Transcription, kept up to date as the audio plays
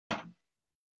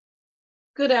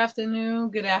Good afternoon.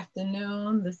 Good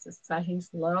afternoon. This is Sahis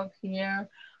Love here.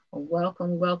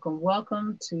 Welcome, welcome,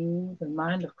 welcome to the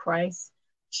Mind of Christ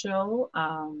show.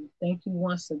 Thank you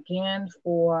once again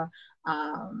for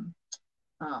um,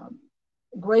 um,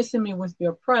 gracing me with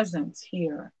your presence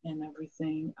here and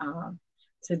everything.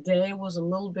 Today was a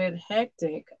little bit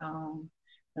hectic,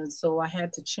 and so I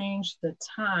had to change the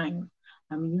time.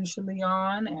 I'm usually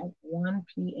on at 1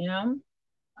 p.m.,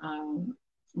 um,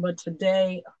 but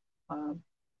today, uh,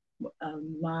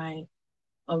 my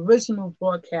original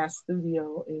broadcast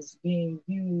studio is being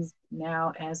used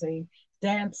now as a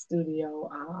dance studio.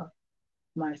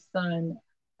 My son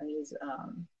is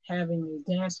having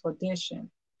a dance audition,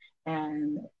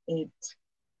 and it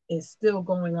is still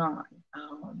going on.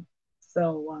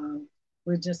 So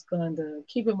we're just going to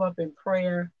keep him up in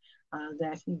prayer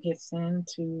that he gets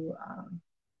into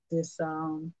this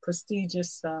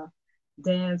prestigious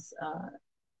dance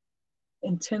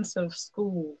intensive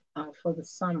school for the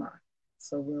summer.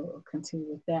 So we'll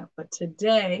continue with that. But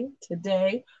today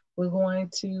we're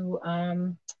going to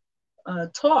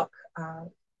talk.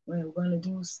 We're going to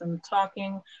do some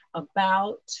talking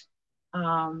about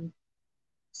um,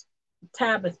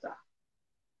 Tabitha.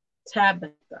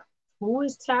 Tabitha. Who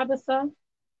is Tabitha?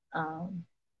 Um,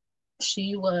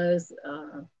 she was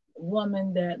a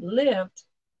woman that lived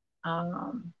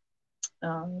um,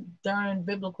 during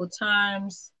biblical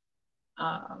times.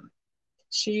 Um,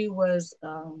 she was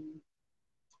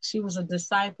she was a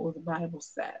disciple, the Bible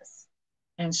says,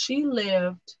 and she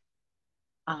lived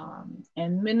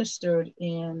and ministered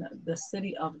in the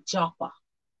city of Joppa.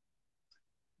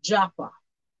 Joppa,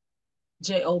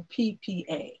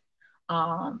 Joppa.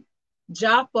 Um,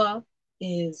 Joppa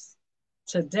is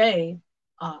today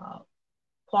uh,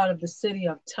 part of the city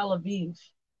of Tel Aviv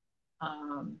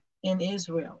in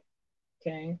Israel.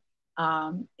 Okay,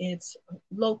 it's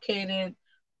located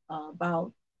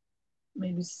about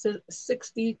maybe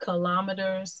 60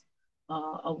 kilometers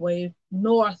away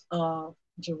north of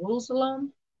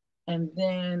Jerusalem, and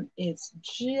then it's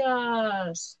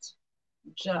just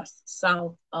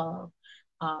south of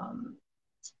um,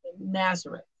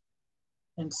 Nazareth.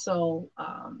 And so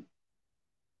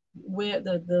where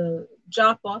the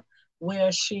Joppa,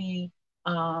 where she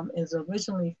is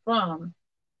originally from,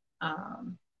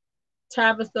 um,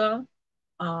 Tabitha,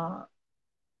 uh,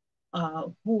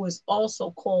 who is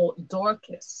also called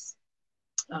Dorcas.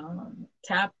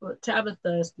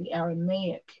 Tabitha is the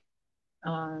Aramaic,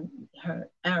 uh, her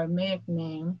Aramaic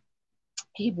name,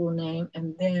 Hebrew name,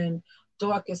 and then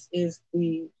Dorcas is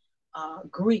the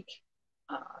Greek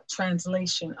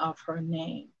translation of her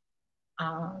name.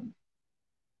 Um,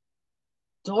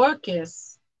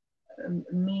 Dorcas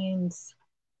means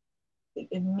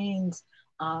it means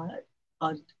uh,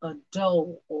 a, a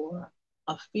doe or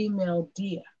a female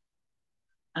deer,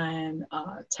 and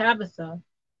Tabitha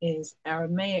is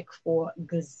Aramaic for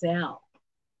gazelle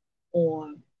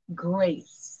or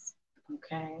grace.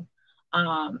 Okay,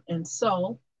 and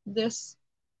so this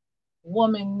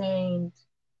woman named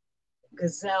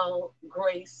Gazelle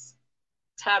Grace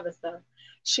Tabitha,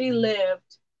 she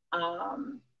lived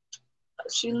um,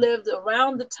 she lived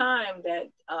around the time that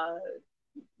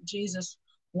Jesus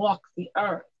walked the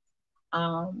earth.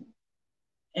 Um,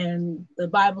 and the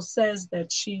Bible says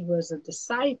that she was a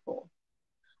disciple.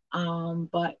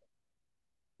 But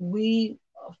we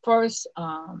first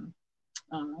uh,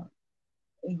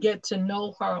 get to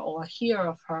know her or hear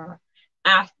of her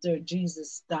after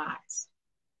Jesus dies,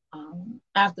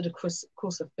 after the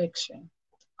crucifixion.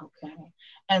 Okay,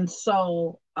 and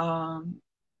so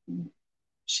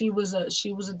she was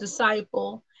a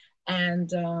disciple,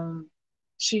 and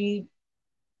she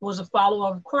was a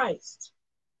follower of Christ,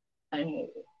 and,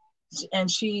 and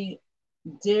she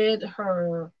did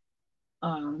her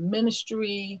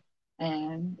ministry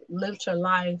and lived her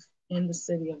life in the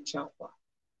city of Joppa.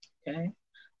 Okay,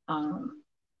 um,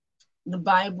 the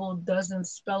Bible doesn't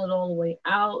spell it all the way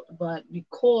out, but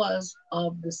because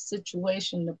of the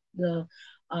situation, the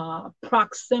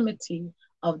proximity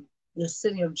of the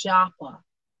city of Joppa,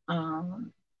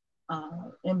 um,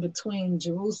 in between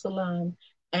Jerusalem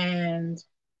and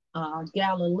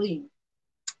Galilee,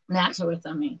 Nazareth,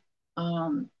 I mean,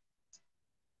 um,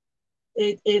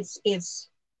 it's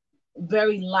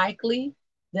very likely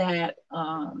that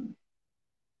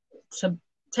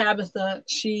Tabitha,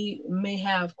 she may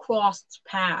have crossed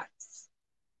paths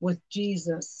with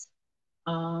Jesus.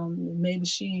 Maybe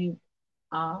she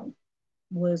um,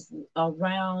 was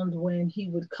around when he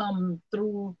would come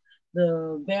through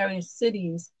the various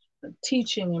cities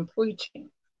teaching and preaching.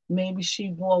 Maybe she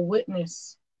bore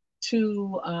witness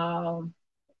to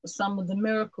some of the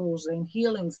miracles and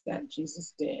healings that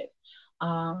Jesus did.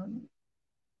 Um,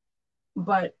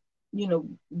 but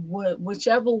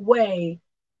whichever way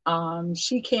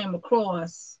she came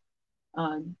across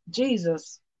uh,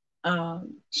 Jesus,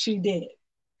 she did.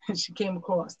 She came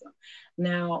across them.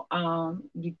 Now,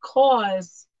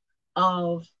 because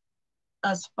of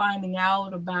us finding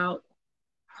out about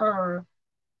her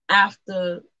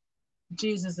after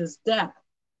Jesus's death,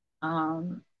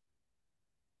 um,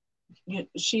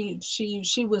 she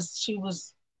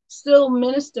was still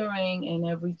ministering and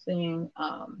everything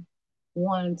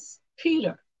once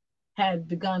Peter had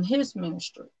begun his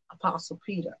ministry, Apostle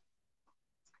Peter,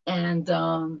 and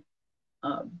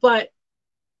but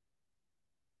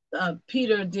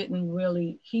Peter didn't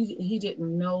really he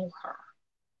didn't know her.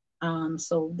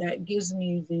 So that gives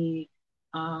me the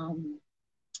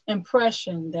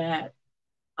impression that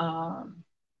um,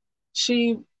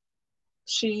 she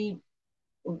she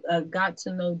got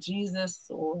to know Jesus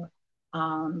or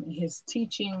his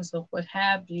teachings or what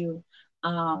have you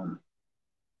um,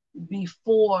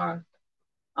 before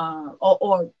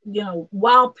or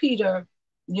while Peter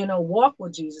walked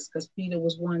with Jesus, because Peter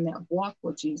was one that walked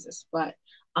with Jesus, but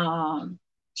um,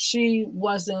 she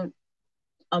wasn't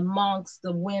amongst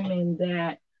the women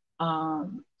that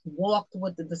walked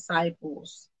with the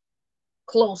disciples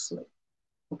closely.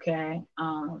 Okay.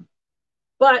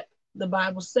 But the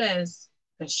Bible says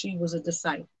that she was a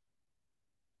disciple.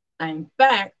 In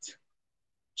fact,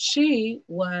 she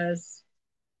was,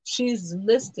 she's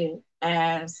listed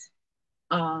as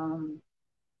um,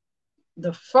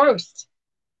 the first.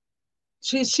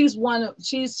 She's one of,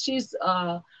 she's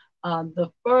the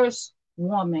first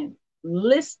woman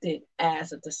listed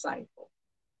as a disciple.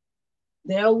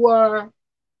 There were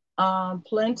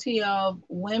plenty of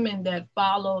women that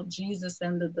followed Jesus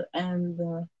and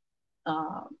the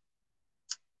uh,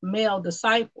 male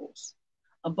disciples,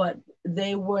 but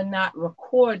they were not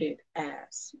recorded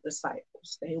as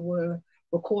disciples. They were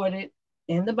recorded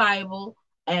in the Bible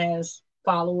as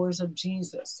followers of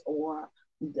Jesus, or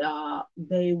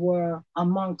they were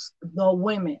amongst the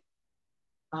women.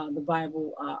 The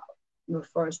Bible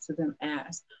refers to them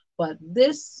as. But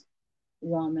this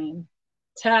woman,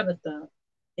 Tabitha,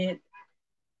 it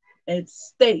it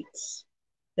states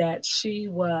that she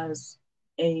was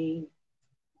a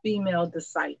female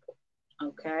disciple.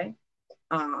 Okay.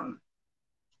 Um,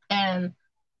 and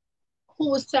who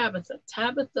was Tabitha?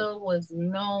 Tabitha was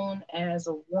known as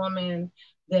a woman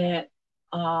that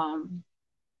um,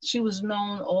 she was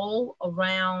known all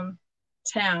around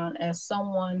town as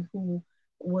someone who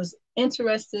was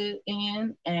interested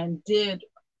in and did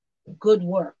good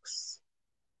works.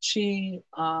 She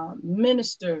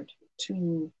ministered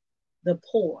to the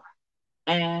poor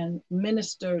and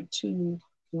ministered to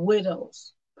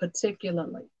widows,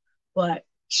 particularly. But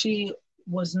she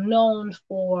was known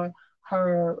for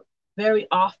her very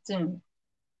often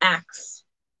acts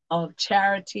of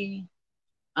charity.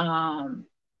 Um,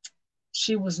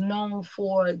 she was known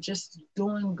for just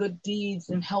doing good deeds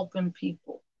and helping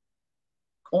people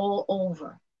all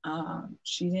over.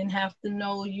 She didn't have to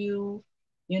know you.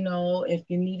 If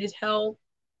you needed help,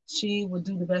 she would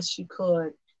do the best she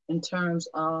could in terms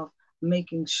of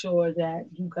making sure that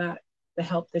you got the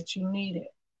help that you needed.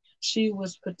 She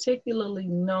was particularly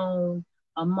known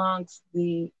amongst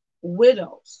the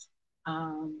widows.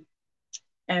 Um,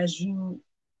 as you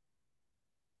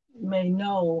may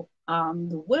know,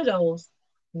 the widows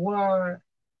were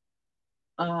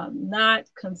not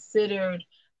considered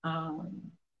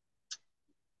um,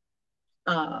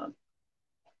 uh,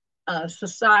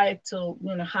 societal,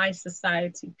 high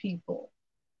society people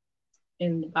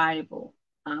in the Bible.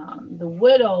 The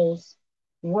widows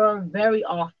were very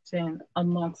often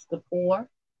amongst the poor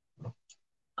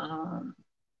um,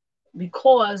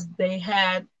 because they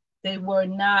were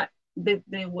not,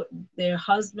 they were, their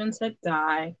husbands had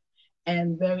died,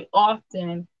 and very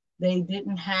often they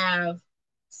didn't have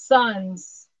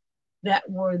sons that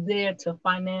were there to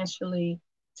financially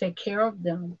take care of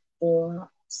them or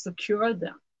secure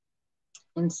them.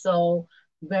 And so,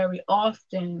 very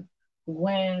often,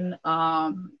 when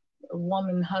a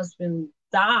woman husband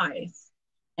dies,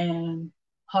 and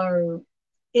her,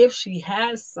 if she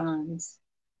has sons,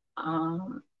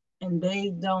 um, and they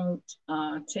don't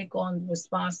take on the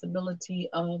responsibility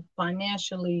of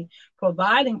financially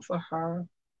providing for her,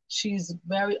 she's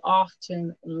very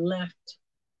often left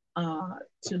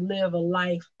to live a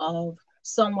life of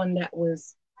someone that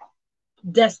was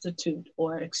destitute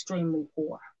or extremely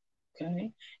poor.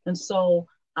 Okay. And so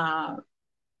uh,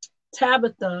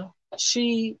 Tabitha,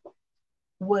 she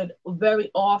would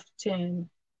very often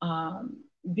um,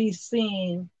 be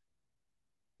seen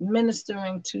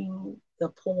ministering to the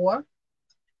poor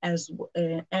as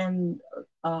and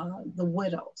the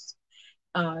widows.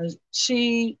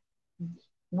 She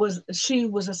was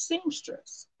a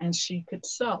seamstress and she could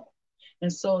sew,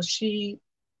 and so she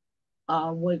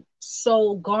would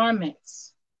sew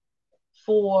garments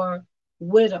for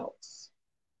widows,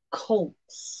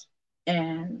 coats,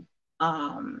 and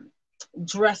um,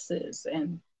 dresses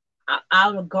and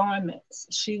outer garments.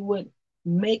 She would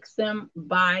make them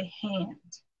by hand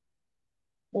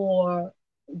for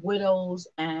widows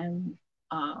and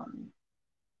um,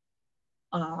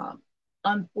 uh,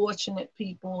 unfortunate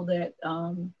people that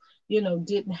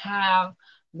didn't have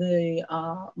the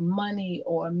money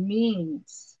or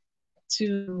means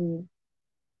to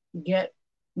get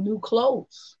new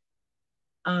clothes.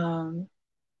 Um,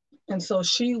 and so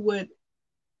she would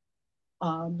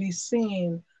be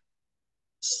seen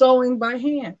sewing by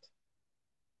hand,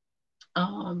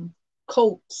 um,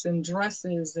 coats and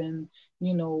dresses and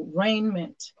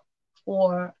raiment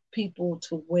for people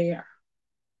to wear.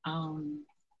 Um,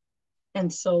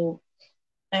 and so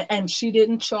and she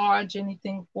didn't charge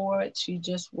anything for it. She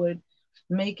just would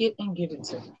make it and give it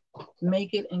to them,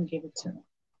 make it and give it to them,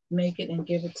 make it and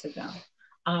give it to them.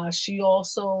 She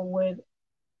also would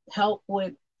help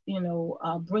with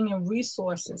bringing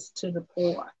resources to the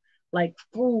poor, like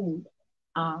food,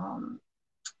 um,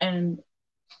 and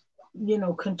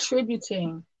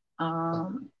contributing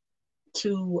um,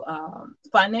 to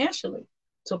financially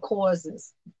to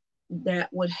causes that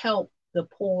would help the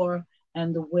poor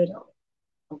and the widow.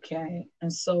 Okay,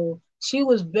 and so she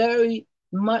was very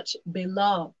much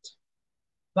beloved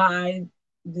by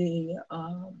the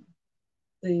um,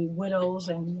 the widows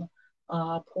and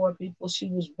poor people. She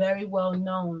was very well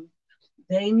known.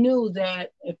 They knew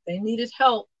that if they needed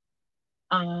help,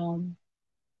 um,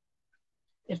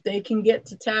 if they can get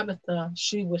to Tabitha,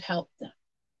 she would help them.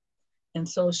 And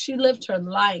so she lived her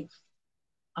life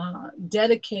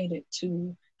dedicated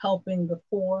to helping the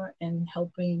poor and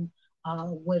helping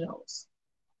widows.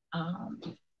 Um,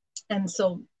 and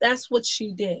so that's what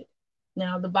she did.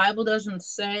 Now, the Bible doesn't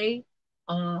say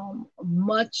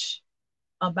much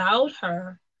about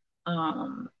her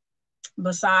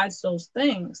besides those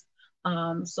things.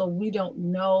 So we don't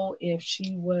know if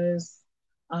she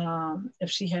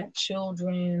had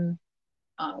children.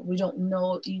 We don't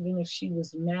know even if she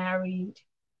was married.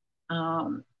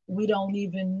 We don't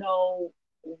even know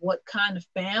what kind of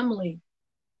family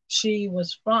she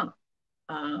was from.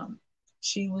 Um,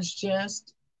 she was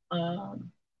just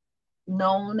um,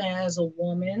 known as a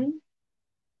woman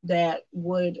that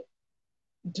would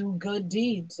do good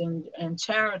deeds and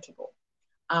charitable.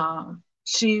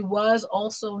 She was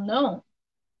also known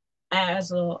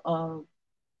as a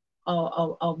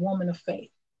woman of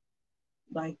faith.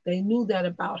 Like they knew that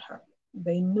about her.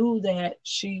 They knew that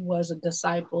she was a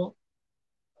disciple,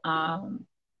 um,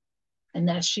 and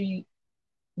that she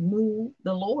knew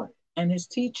the Lord and his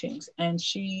teachings. And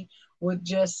she would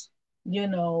just, you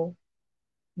know,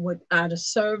 would out of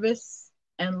service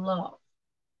and love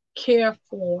care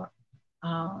for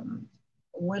um,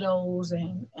 widows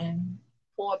and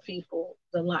poor people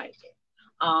alike.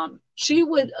 She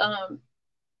would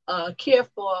care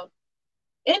for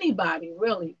anybody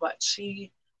really, but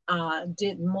she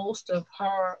did most of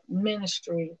her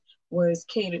ministry was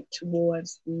catered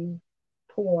towards the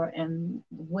poor and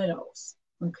widows.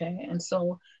 Okay, and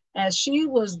so as she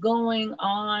was going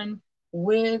on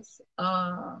with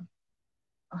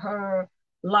her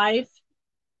life,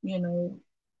 you know,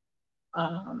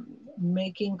 um,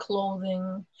 making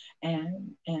clothing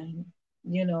and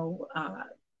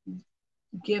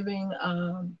giving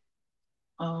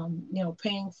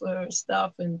paying for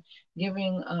stuff and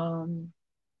giving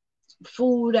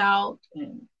food out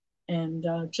and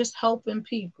just helping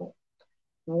people.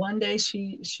 One day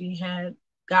she had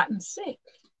gotten sick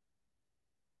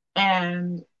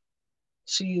and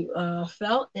she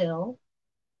fell ill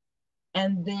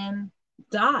and then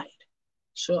died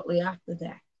shortly after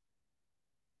that.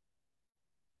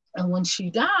 And when she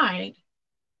died,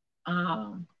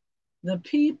 um, the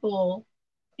people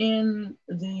in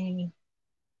the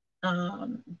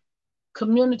um,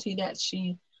 community that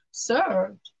she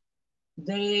served,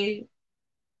 they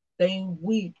they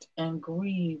wept and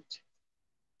grieved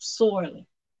sorely.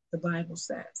 The Bible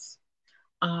says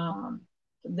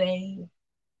they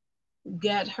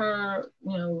get her,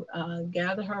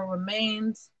 gather her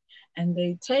remains, and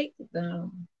they take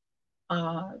them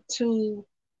to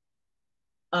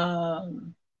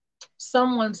um,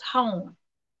 someone's home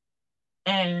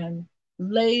and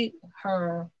lay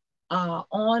her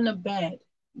on a bed,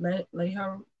 lay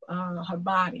her her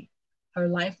body, her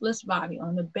lifeless body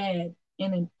on the bed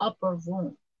in an upper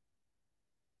room.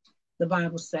 The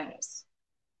Bible says,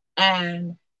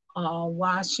 and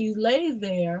while she lay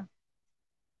there,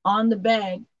 on the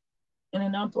bed in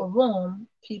an upper room,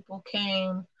 people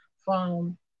came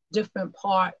from different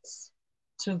parts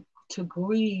to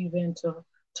grieve and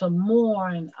to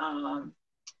mourn.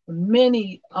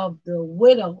 Many of the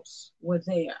widows were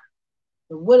there.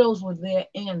 The widows were there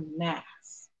in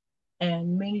mass,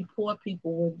 and many poor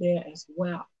people were there as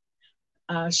well.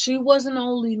 She wasn't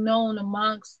only known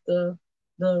amongst the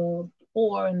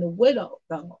poor and the widow,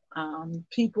 though.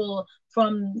 People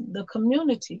from the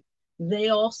community, they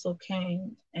also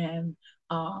came and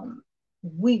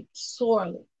wept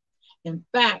sorely. In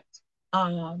fact,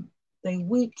 they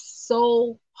wept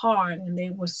so hard and they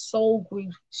were so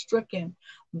grief stricken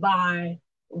by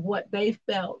what they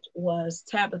felt was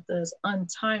Tabitha's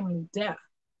untimely death.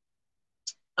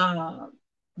 Uh,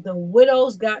 the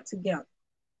widows got together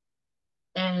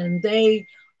and they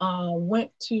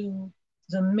went to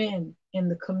the men in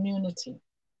the community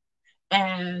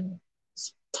and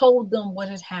told them what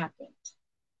had happened.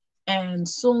 And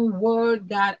soon word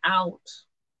got out,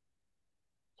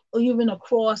 even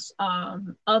across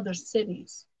other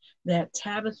cities, that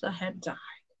Tabitha had died.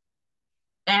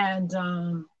 And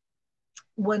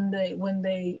when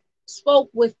they spoke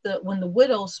with when the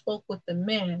widow spoke with the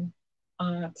men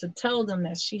to tell them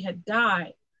that she had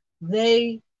died,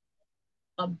 they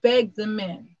begged the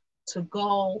men to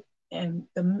go, and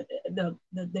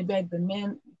they begged the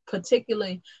men,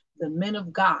 particularly the men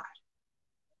of God,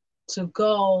 to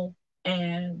go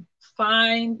and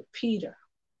find Peter,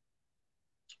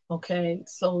 okay,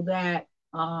 so that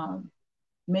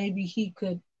maybe he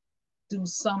could do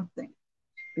something,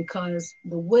 because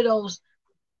the widows,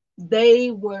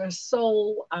 they were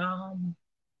so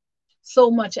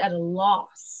much at a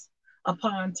loss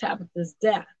upon Tabitha's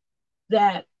death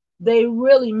that they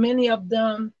really, many of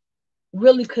them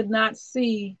really could not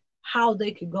see how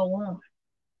they could go on.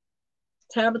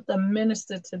 Tabitha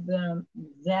ministered to them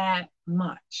that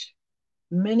much.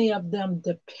 Many of them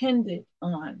depended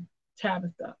on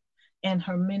Tabitha and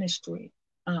her ministry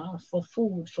for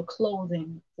food, for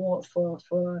clothing,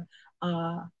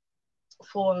 uh,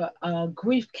 for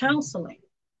grief counseling.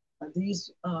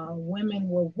 These women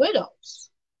were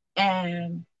widows,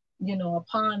 and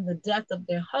upon the death of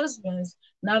their husbands,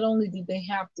 not only did they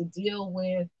have to deal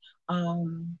with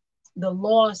the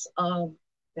loss of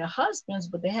their husbands,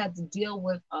 but they had to deal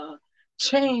with a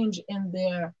change in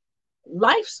their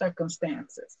life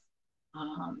circumstances,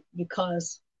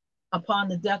 because upon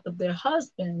the death of their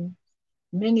husband,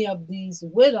 many of these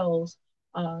widows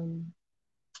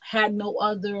had no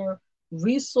other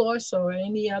resource or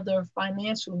any other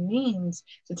financial means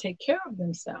to take care of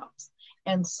themselves.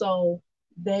 And so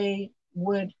they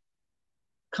would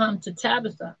come to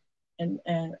Tabitha and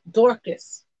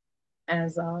Dorcas,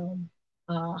 as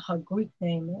her Greek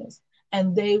name is,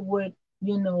 and they would,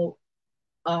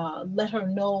 let her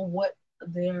know what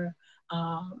their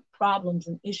problems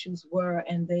and issues were,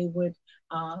 and they would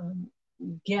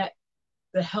get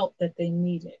the help that they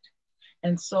needed.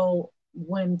 And so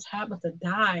when Tabitha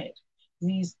died,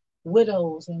 these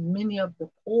widows and many of the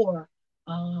poor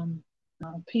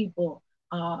people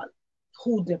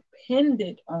who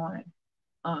depended on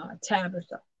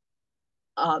Tabitha,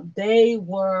 they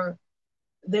were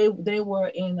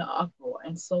in an uproar.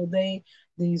 And so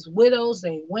these widows,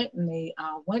 they went and they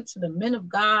went to the men of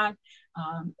God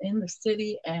in the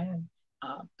city and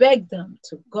begged them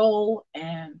to go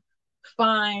and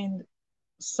find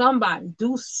somebody,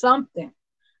 do something,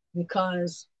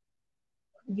 because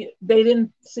they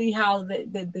didn't see how they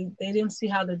didn't see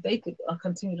how that they could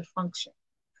continue to function,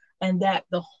 and that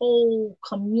the whole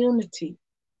community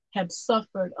had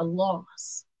suffered a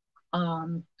loss,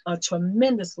 a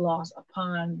tremendous loss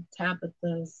upon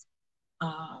Tabitha's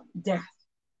death.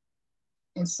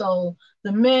 And so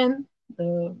the men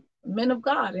of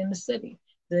God in the city,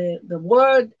 the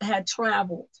word had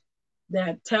traveled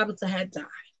that Tabitha had died.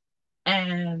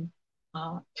 And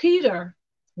Peter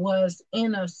was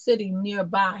in a city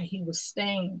nearby. He was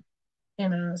staying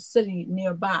in a city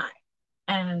nearby.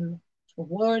 And the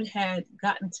word had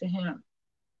gotten to him.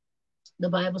 The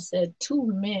Bible said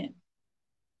 2 men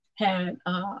had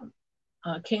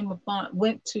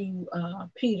went to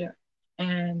Peter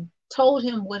and told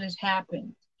him what had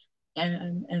happened,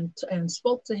 and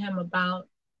spoke to him about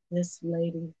this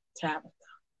lady Tabitha.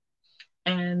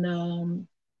 And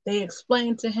they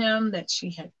explained to him that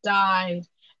she had died,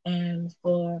 and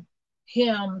for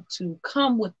him to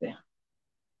come with them,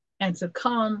 and to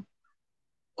come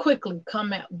quickly,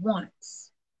 come at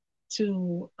once,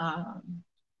 to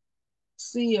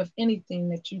see if anything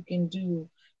that you can do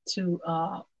to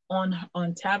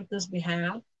on Tabitha's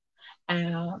behalf,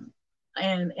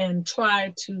 and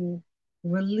try to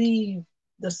relieve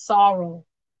the sorrow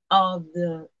of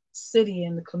the city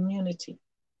and the community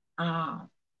uh,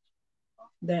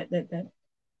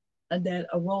 that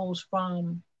arose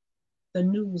from the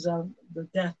news of the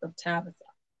death of Tabitha.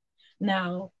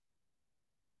 Now,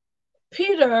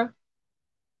 Peter,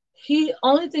 he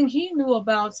only thing he knew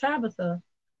about Tabitha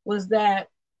was that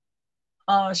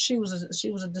she was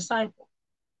a disciple.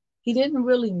 He didn't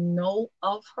really know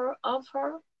of her.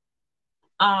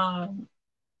 Um,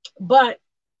 but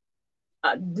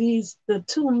these the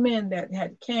two men that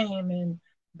had came and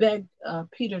begged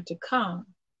Peter to come.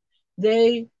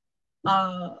 They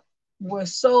uh, were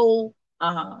so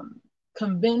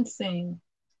convincing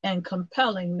and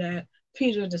compelling that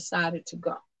Peter decided to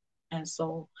go. And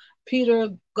so Peter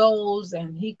goes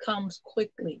and he comes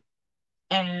quickly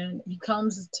and he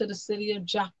comes to the city of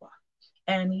Joppa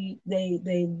and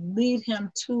they lead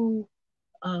him to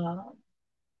uh,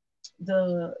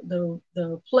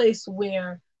 the place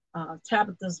where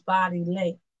Tabitha's body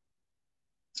lay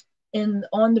in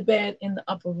on the bed in the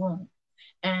upper room.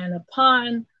 And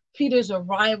upon Peter's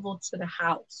arrival to the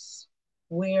house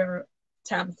where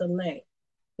Tabitha lay,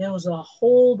 there was a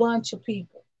whole bunch of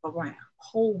people around, a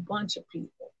whole bunch of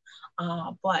people.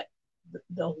 But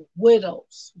the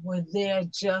widows were there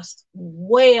just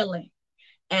wailing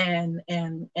and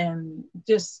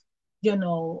just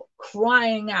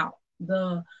crying out.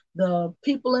 The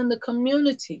people in the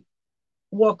community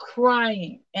were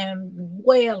crying and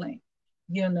wailing,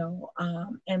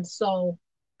 and so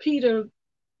Peter,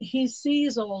 he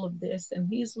sees all of this and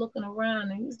he's looking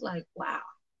around and he's like, wow,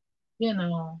 you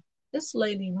know, this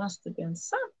lady must have been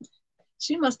something.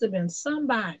 She must have been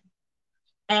somebody.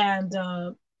 And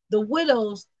the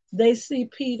widows, they see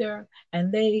Peter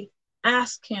and they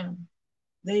ask him,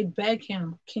 they beg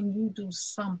him, can you do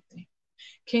something?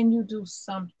 Can you do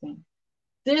something?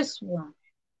 This woman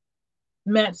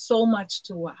meant so much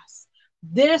to us.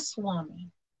 This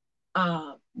woman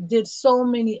did so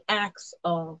many acts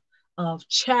of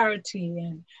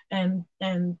charity and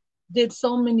did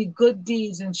so many good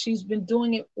deeds, and she's been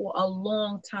doing it for a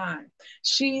long time.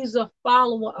 She's a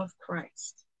follower of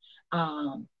Christ.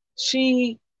 Um,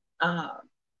 she uh,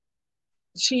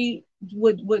 she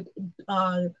would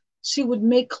uh, she would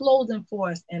make clothing for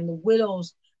us, and the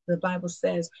widows, the Bible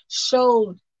says,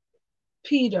 showed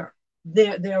Peter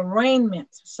their raiment.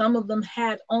 Some of them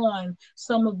had on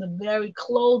some of the very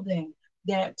clothing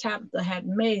that Tabitha had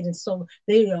made. And so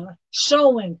they are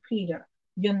showing Peter,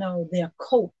 their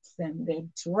coats and their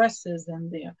dresses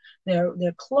and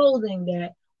their clothing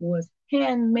that was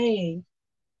handmade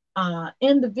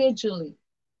individually,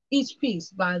 each piece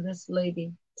by this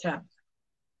lady Tabitha.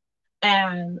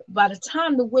 And by the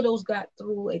time the widows got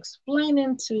through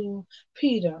explaining to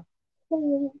Peter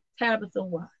who Tabitha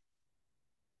was,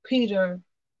 Peter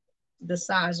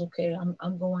decides, okay,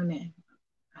 I'm going in.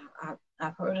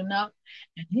 I've heard enough.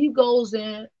 And he goes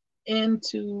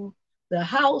into the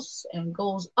house and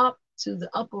goes up to the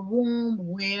upper room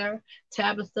where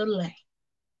Tabitha lay.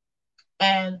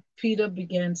 And Peter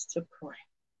begins to pray.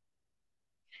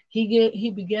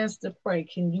 He begins to pray.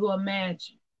 Can you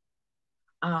imagine?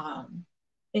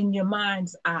 In your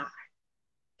mind's eye,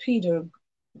 Peter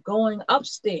going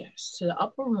upstairs to the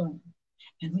upper room,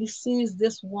 and he sees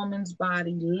this woman's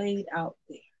body laid out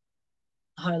there,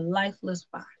 her lifeless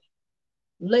body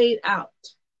laid out.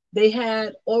 They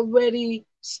had already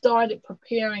started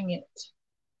preparing it.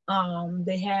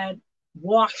 They had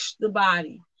washed the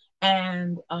body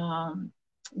and,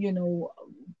 you know,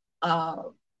 uh,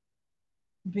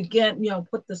 began,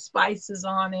 put the spices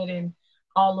on it and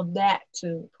all of that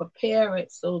to prepare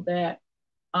it so that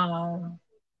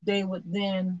they would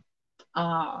then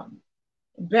um,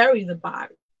 bury the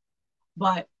body.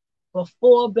 But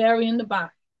before burying the body,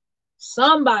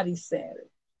 somebody said it.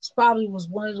 It probably was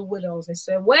one of the widows. They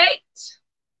said, wait,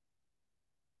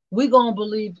 we're going to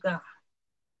believe God.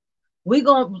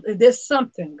 There's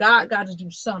something. God got to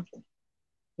do something,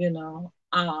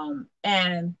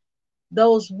 And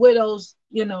those widows,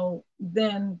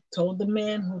 then told the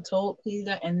men who told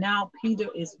Peter, and now Peter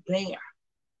is there.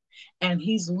 And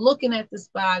he's looking at this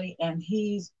body and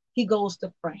he goes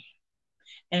to pray.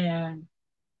 And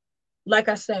like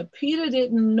I said, Peter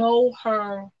didn't know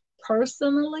her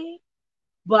personally,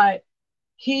 but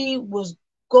he was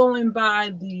going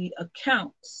by the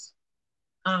accounts,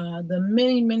 the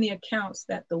many accounts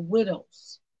that the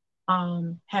widows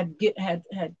had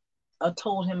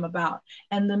told him about,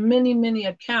 and the many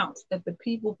accounts that the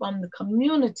people from the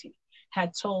community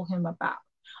had told him about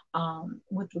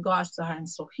with regards to her. And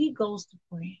so he goes to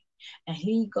pray, and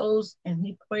he goes and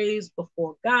he prays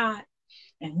before God,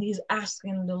 and he's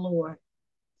asking the Lord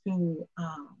to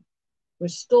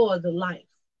restore the life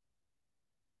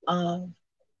of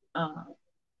uh,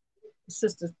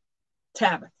 Sister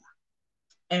Tabitha.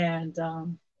 And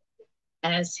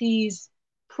as he's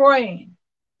praying,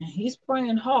 and he's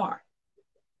praying hard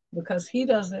because he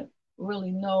doesn't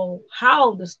really know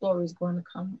how the story is going to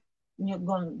come,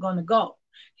 going to go.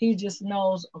 He just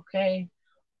knows, okay,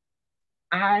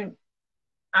 I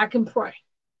I can pray.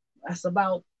 That's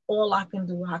about all I can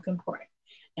do. I can pray.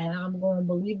 And I'm going to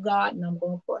believe God and I'm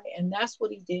going to pray. And that's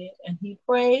what he did. And he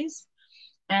prays.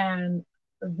 And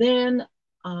then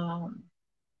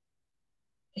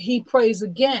he prays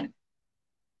again.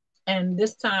 And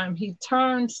this time he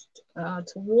turns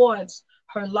towards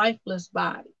her lifeless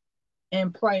body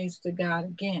and prays to God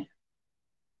again.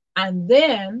 And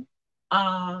then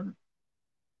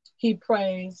he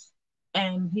prays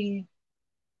and he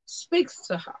speaks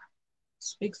to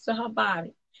her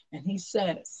body. And he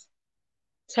says,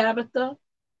 Tabitha,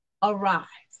 arise.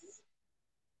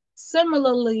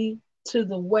 Similarly to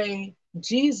the way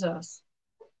Jesus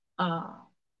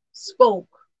spoke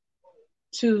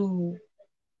to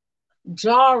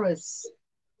Jairus'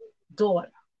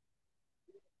 daughter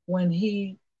when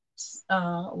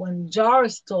when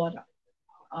Jairus' daughter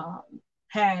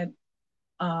had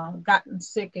gotten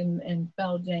sick and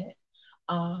fell dead.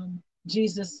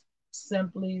 Jesus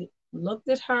simply looked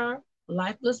at her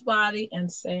lifeless body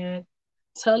and said,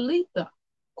 Talitha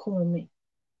kumi,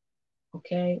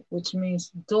 okay, which means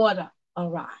daughter,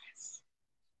 arise.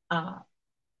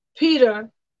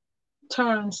 Peter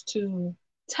turns to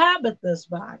Tabitha's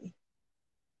body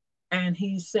and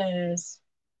he says,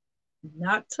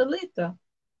 not Talitha,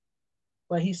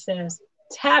 but he says,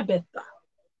 Tabitha,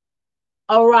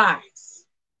 arise.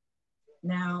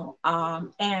 Now,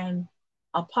 and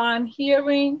upon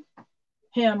hearing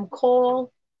him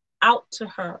call out to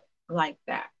her like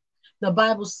that, the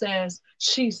Bible says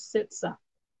she sits up.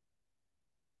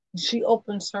 She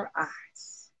opens her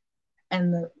eyes,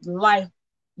 and the life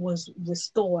was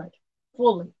restored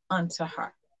fully unto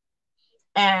her.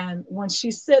 And when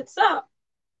she sits up,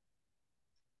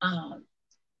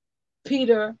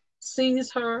 Peter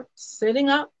sees her sitting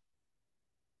up,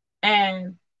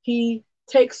 and he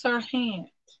takes her hand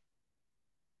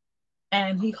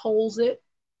and he holds it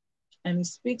and he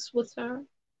speaks with her,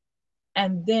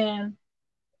 and then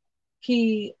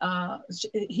he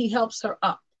helps her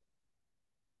up,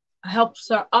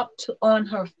 to on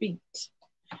her feet.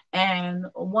 And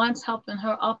once helping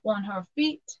her up on her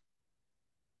feet,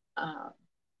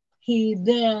 he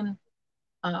then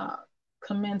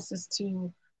commences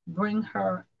to bring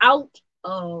her out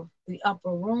of the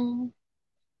upper room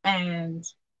and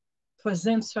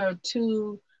presents her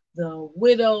to the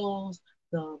widows,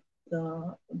 and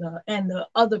the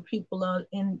other people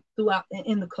throughout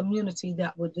in the community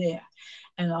that were there.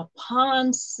 And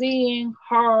upon seeing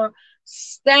her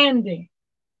standing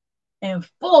in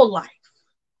full life,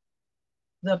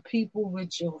 the people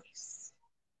rejoice.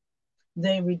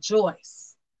 They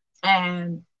rejoice.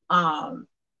 And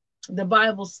the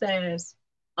Bible says,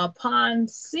 upon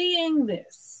seeing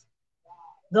this,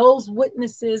 those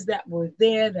witnesses that were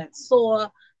there that saw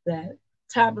that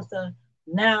Tabitha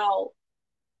now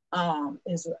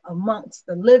is amongst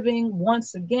the living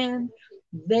once again,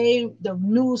 the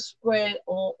news spread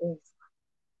all over.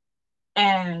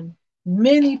 And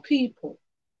many people,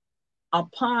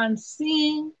 upon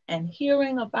seeing and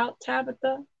hearing about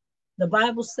Tabitha, the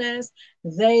Bible says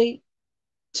they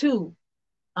too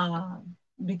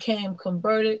became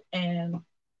converted and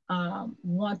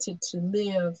wanted to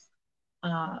live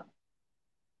a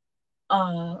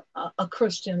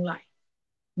Christian life.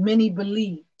 Many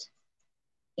believed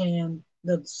in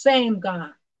the same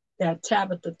God that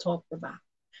Tabitha talked about.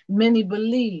 Many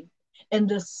believed in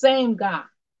the same God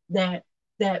that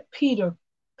Peter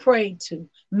prayed to.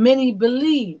 Many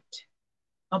believed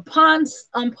upon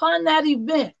that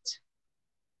event.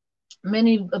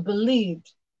 Many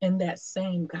believed in that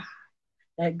same God,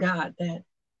 that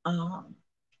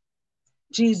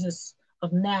Jesus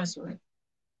of Nazareth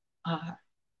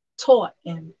taught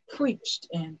and preached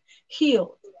and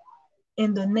healed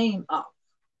in the name of.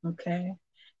 Okay,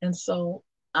 and so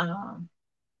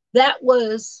that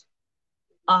was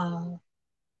a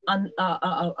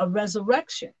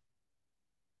resurrection,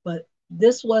 but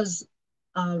this was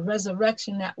a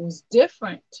resurrection that was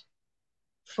different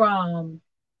from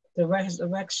the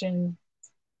resurrection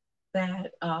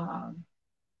that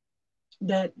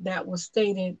that was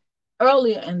stated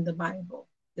earlier in the Bible.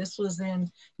 This was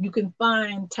you can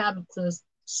find Tabitha's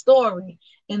story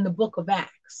in the book of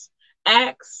Acts.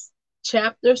 Acts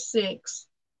chapter 6,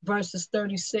 verses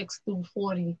 36 through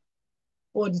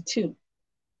 42.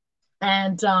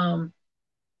 And the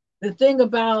thing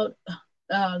about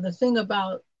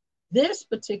this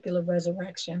particular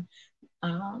resurrection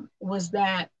was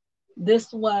that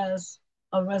this was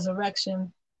a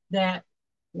resurrection that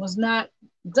was not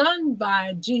done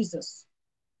by Jesus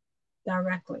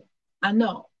directly. I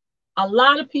know a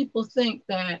lot of people think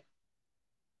that,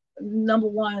 number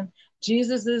one,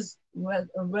 Jesus is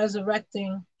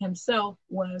resurrecting himself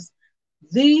was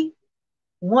the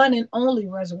one and only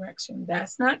resurrection.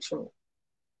 That's not true.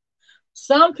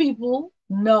 Some people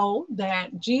know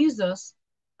that Jesus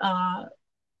uh,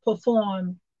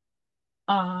 performed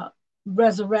uh,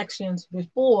 resurrections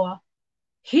before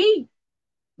he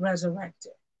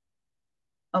resurrected.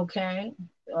 Okay.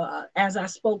 As I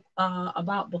spoke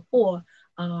about before,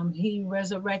 he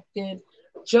resurrected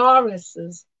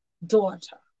Jairus's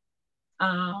daughter.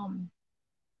 Um,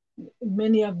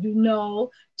 Many of you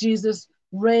know Jesus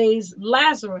raised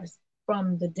Lazarus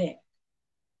from the dead.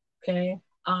 Okay.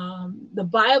 The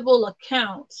Bible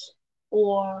accounts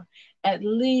for at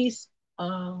least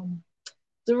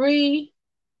three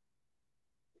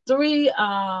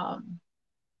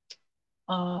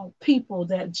people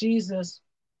that Jesus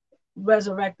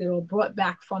resurrected or brought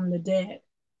back from the dead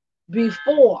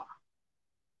before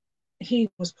he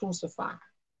was crucified.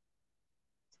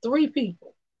 Three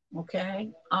people. Okay.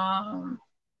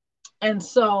 And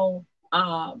so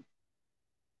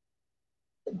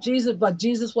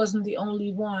Jesus wasn't the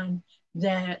only one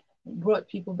that brought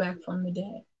people back from the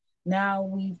dead. Now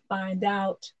we find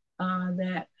out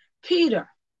that Peter,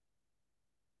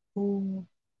 who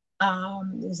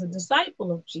is a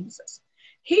disciple of Jesus,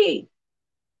 he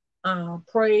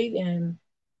prayed and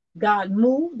God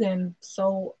moved, and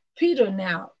so Peter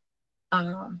now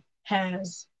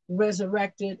has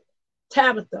resurrected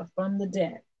Tabitha from the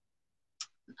dead.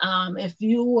 If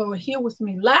you were here with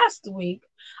me last week,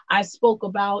 I spoke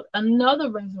about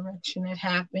another resurrection that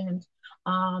happened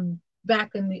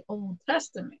back in the Old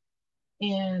Testament,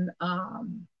 and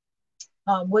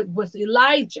with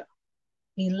Elijah.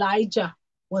 Elijah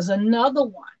was another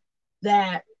one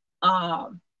that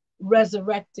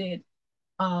resurrected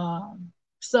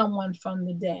someone from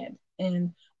the dead.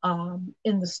 And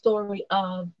in the story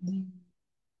of the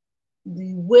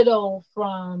widow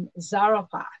from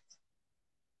Zarephath,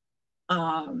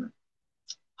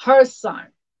 her son,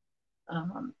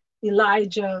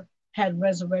 Elijah had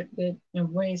resurrected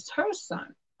and raised her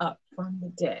son up from the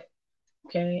dead.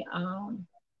 Okay.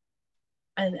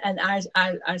 And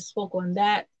I spoke on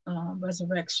that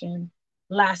resurrection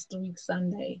last week,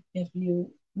 Sunday. If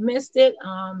you missed it,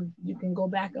 you can go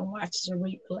back and watch the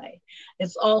replay.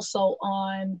 It's also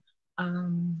on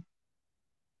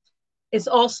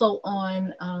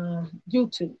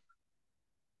YouTube.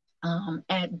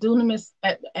 At Dunamis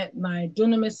at my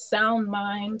Dunamis Sound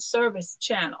Mind Service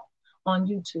channel on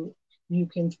YouTube, you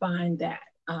can find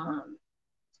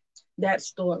that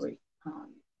story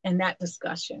and that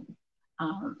discussion.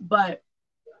 But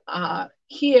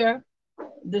here,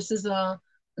 this is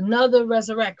another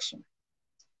resurrection.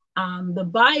 The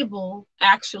Bible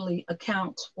actually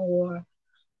accounts for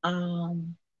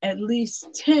at least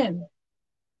 10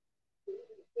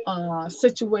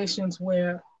 situations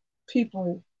where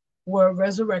people were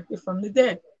resurrected from the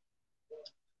dead.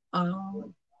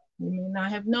 You may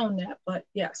not have known that, but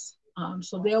yes.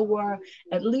 So there were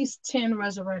at least 10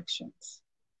 resurrections.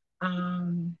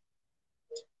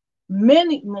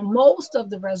 Most of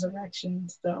the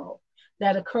resurrections, though,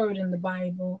 that occurred in the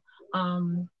Bible,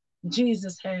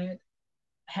 Jesus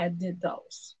had did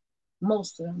those,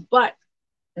 most of them. But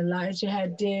Elijah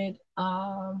had did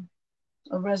a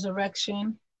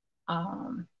resurrection.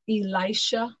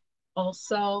 Elisha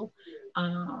also,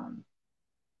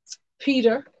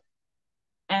 Peter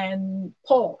and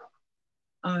Paul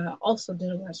also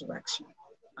did a resurrection.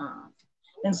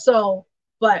 And so,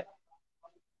 but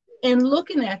in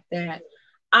looking at that,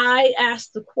 I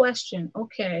asked the question,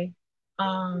 okay,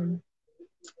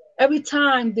 every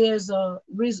time there's a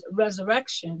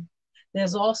resurrection,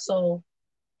 there's also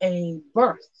a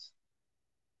birth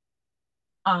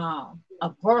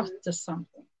to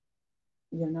something,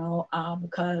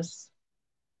 because,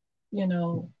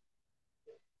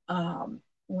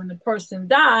 when a person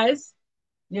dies,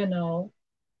 the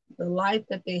life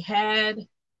that they had,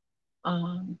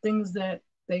 things that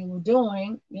they were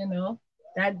doing,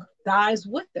 that dies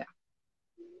with them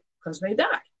because they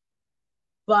die.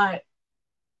 But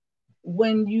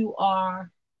when the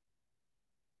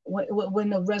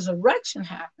resurrection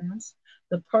happens,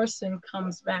 the person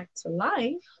comes back to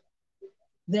life,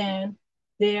 then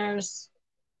there's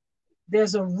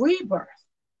a rebirth,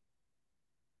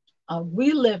 a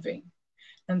reliving.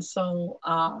 And so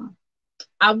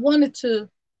I wanted to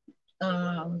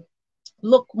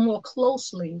look more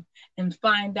closely and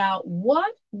find out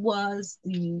what was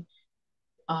the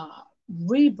uh,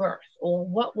 rebirth, or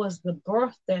what was the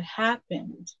birth that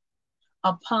happened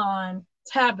upon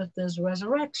Tabitha's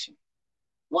resurrection.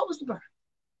 What was the birth?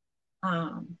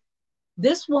 Um,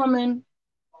 this woman,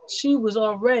 she was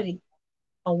already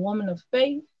a woman of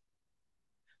faith.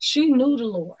 She knew the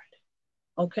Lord,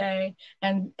 okay,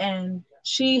 and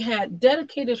she had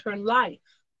dedicated her life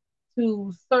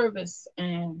to service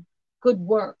and good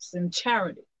works and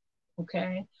charity.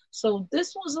 Okay, so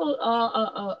this was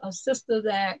a sister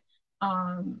that,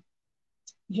 um,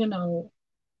 you know,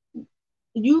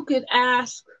 you could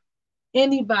ask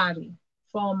anybody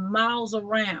from miles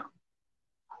around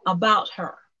about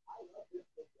her,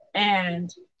 and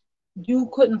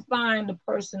you couldn't find a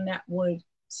person that would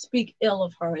speak ill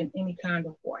of her in any kind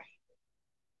of way.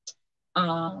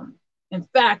 Um, in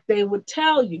fact, they would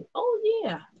tell you, "Oh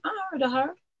yeah, I heard of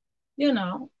her." You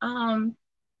know,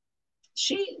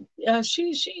 she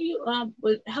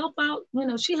would help out. You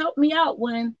know, she helped me out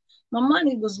when my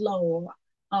money was low,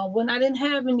 or when I didn't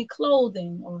have any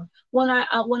clothing, or when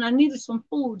I needed some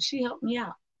food. She helped me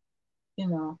out. You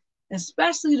know,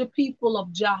 especially the people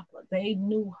of Joppa, they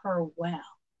knew her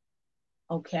well.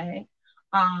 Okay,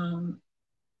 um,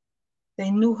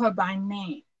 they knew her by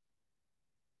name,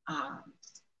 um,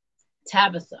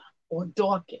 Tabitha or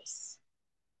Dorcas.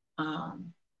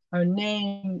 Um, Her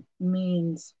name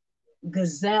means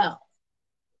gazelle,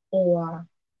 or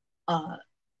uh,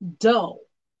 doe,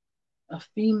 a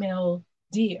female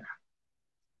deer.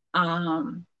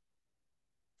 Um,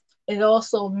 it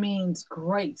also means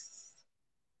grace.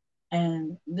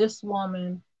 And this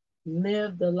woman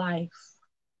lived a life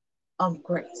of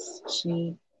grace.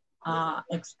 She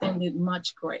extended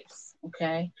much grace.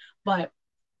 Okay. But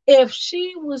if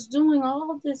she was doing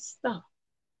all this stuff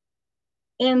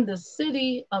in the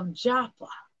city of Joppa,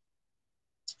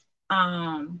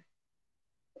 um,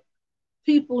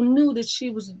 people knew that she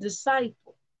was a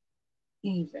disciple,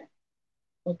 even.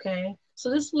 Okay. So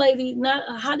this lady,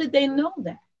 not how did they know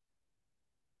that?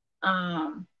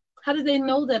 Um, how did they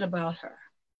know that about her?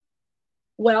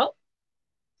 Well,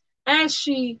 as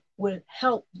she would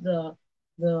help the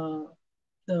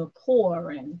the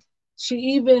poor, and she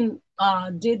even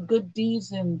did good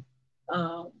deeds, and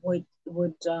would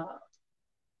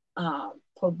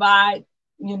provide,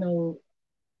 you know,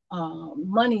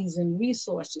 monies and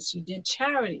resources. She did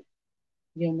charity,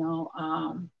 you know,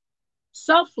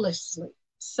 selflessly,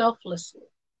 selflessly.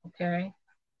 Okay,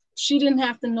 she didn't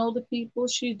have to know the people.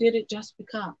 She did it just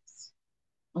because.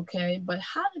 Okay, but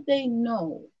how did they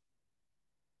know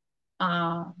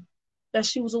um, that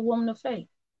she was a woman of faith?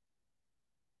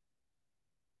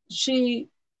 She,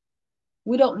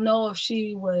 we don't know if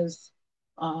she was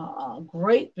a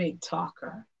great big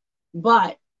talker,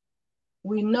 but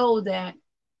we know that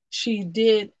she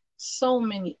did so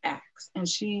many acts, and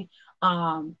she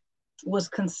um, was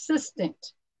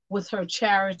consistent with her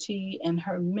charity and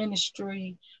her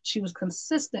ministry. She was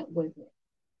consistent with it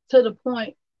to the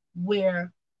point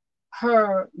where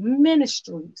her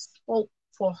ministry spoke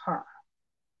for her,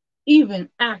 even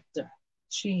after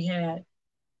she had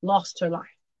lost her life.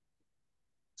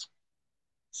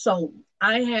 So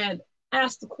I had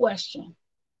asked the question,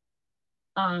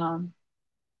 um,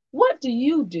 what do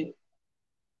you do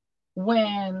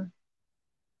when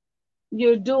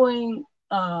you're doing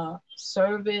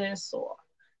service, or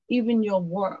even your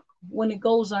work, when it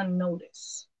goes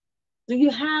unnoticed? Do you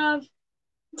have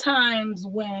times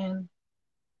when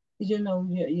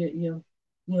you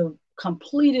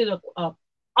completed a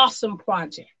awesome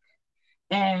project,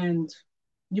 and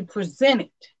you present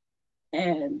it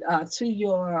and to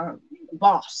your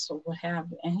boss or what have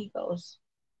you, and he goes,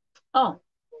 "Oh,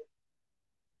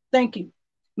 thank you.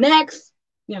 Next,"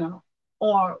 you know,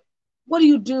 or what do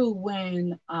you do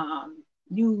when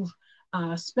you've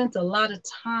spent a lot of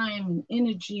time and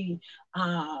energy,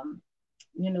 um,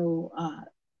 you know,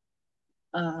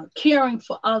 caring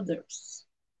for others,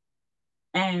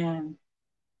 and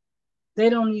they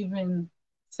don't even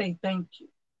say thank you?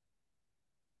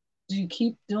 Do you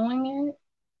keep doing it,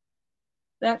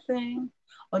 that thing,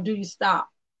 or do you stop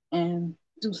and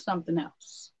do something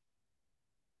else?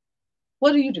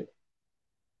 What do you do?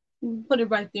 You put it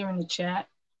right there in the chat.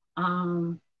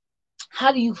 Um,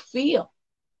 how do you feel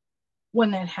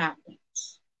when that happens?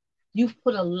 You've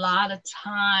put a lot of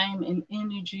time and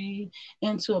energy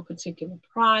into a particular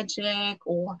project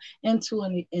or into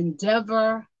an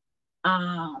endeavor,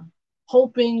 um,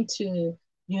 hoping to,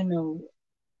 you know,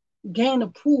 gain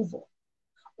approval,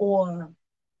 or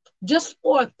just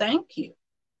for a thank you,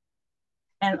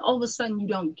 and all of a sudden you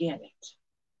don't get it,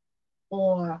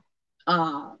 or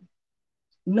um,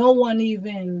 No one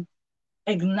even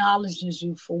acknowledges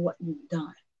you for what you've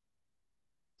done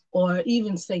or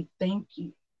even say thank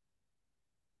you.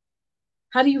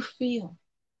 How do you feel?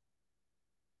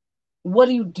 What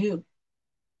do you do?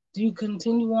 Do you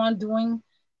continue on doing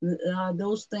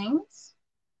those things?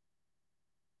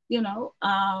 You know,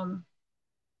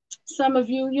 some of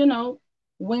you,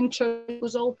 when church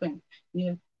was open,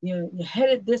 you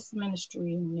headed this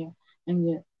ministry and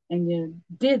you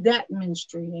did that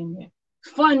ministry and you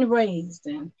fundraised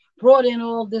and brought in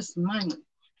all this money,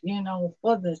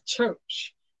 for the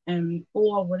church and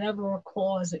for whatever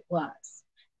cause it was.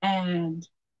 And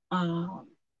um,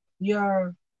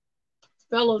 your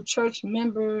fellow church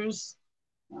members,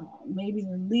 maybe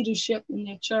the leadership in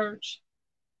your church,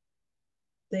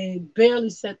 they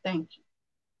barely said thank you,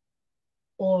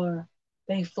 or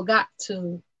they forgot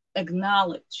to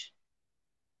acknowledge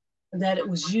that it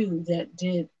was you that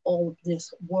did all of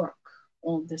this work,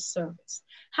 all this service.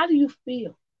 How do you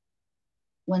feel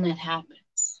when that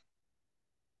happens?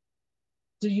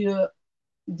 Do you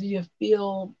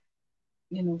feel,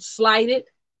 slighted?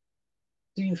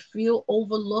 Do you feel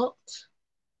overlooked?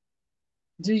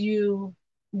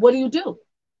 What do you do?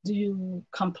 Do you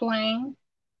complain?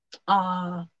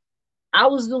 Uh, I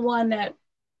was the one that,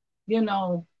 you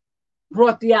know,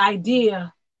 brought the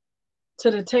idea to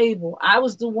the table. I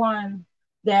was the one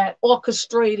that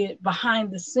orchestrated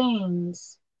behind the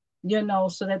scenes,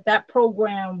 so that that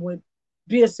program would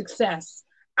be a success.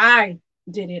 I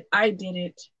did it. I did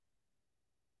it.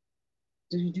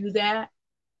 Do you do that?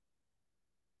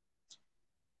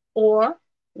 Or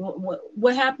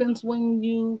what happens when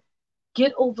you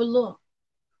get overlooked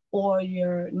or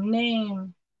your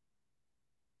name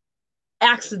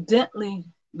accidentally,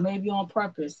 maybe on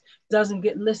purpose, doesn't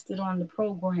get listed on the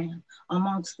program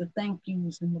amongst the thank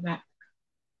yous in the back?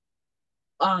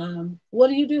 What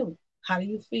do you do? How do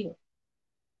you feel?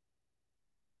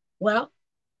 Well,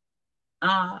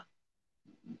 uh,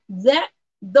 that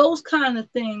those kind of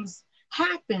things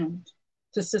happened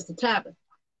to Sister Tabitha.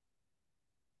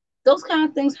 Those kind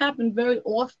of things happen very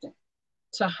often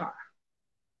to her.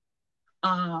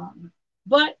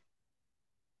 But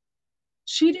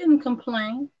she didn't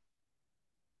complain,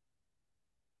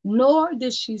 nor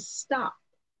did she stop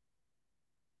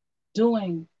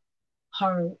doing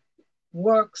her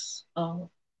works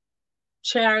of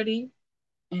charity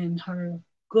and her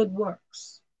good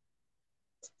works.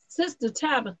 Sister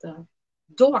Tabitha,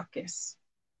 Dorcas,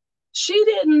 she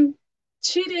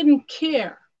didn't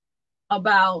care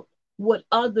about what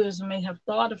others may have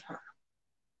thought of her.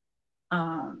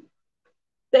 Um,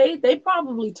 they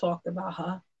probably talked about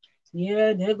her.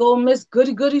 Yeah, there go Miss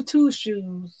Goody Goody Two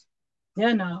Shoes,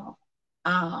 you know,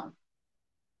 um,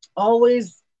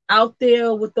 always out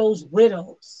there with those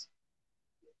widows.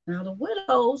 Now the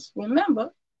widows,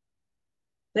 remember,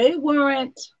 they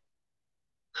weren't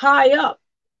high up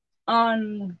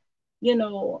on, you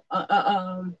know,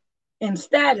 in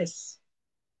status,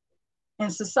 in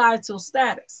societal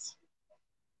status.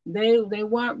 They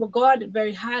weren't regarded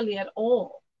very highly at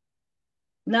all.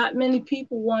 Not many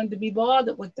people wanted to be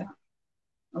bothered with them.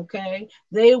 Okay,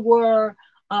 they were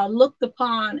looked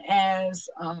upon as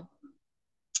a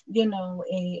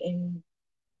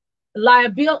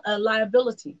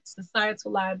liability,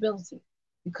 societal liability,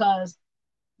 because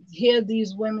here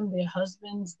these women, their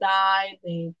husbands died,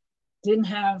 they didn't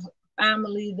have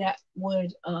family that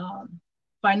would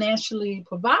financially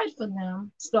provide for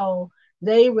them, so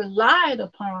they relied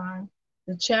upon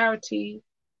the charity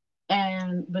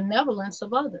and benevolence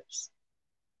of others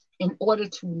in order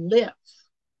to live.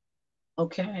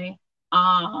 Okay.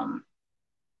 um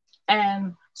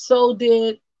and so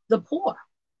did the poor.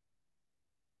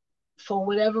 For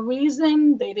whatever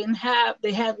reason, they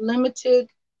had limited,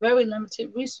 very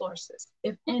limited resources,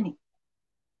 if any.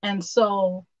 And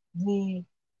so the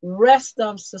rest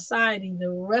of society,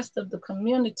 the rest of the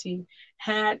community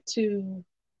had to,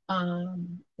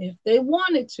 if they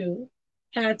wanted to,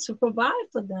 had to provide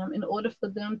for them in order for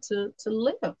them to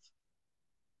live,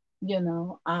 you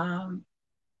know.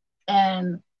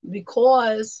 And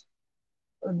because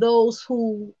those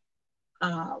who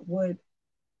would,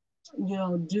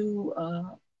 do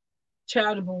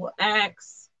charitable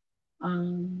acts,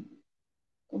 um,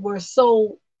 were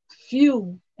so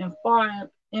few and far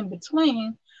in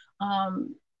between,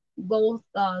 um, both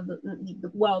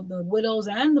the widows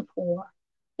and the poor,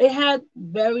 they had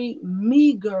very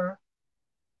meager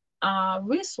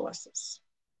resources,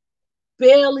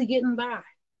 barely getting by,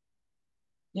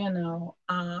 you know,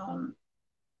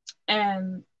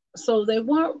 and so they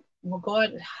weren't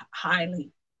regarded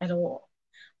highly at all.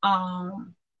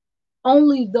 Um,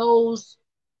 Only those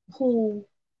who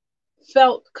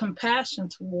felt compassion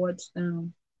towards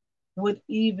them would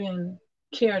even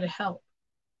care to help.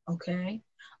 Okay.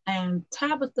 And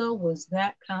Tabitha was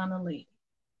that kind of lady.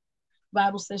 The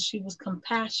Bible says she was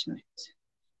compassionate,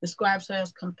 describes her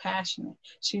as compassionate.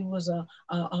 She was a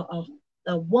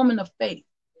woman of faith.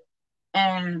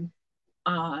 And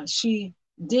she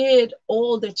did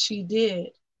all that she did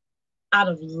out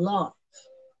of love.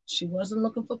 She wasn't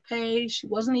looking for pay. She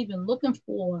wasn't even looking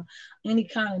for any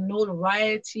kind of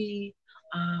notoriety.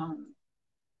 Um,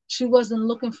 she wasn't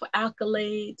looking for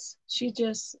accolades. She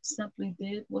just simply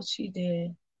did what she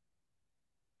did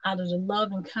out of the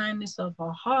love and kindness of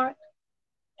her heart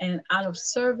and out of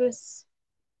service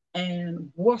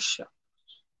and worship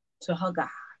to her God.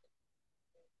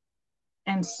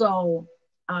 And so,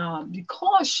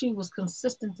 because she was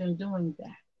consistent in doing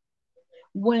that,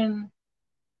 when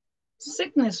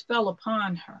sickness fell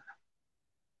upon her,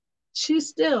 she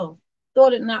still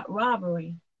thought it not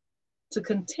robbery to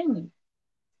continue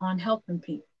on helping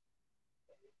people.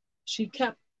 She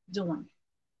kept doing it.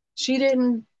 She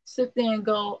didn't sit there and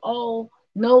go, oh,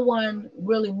 no one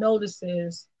really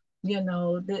notices,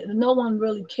 no one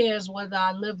really cares whether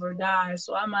I live or die,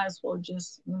 so I might as well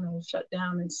just, shut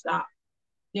down and stop.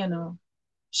 You know,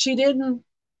 she didn't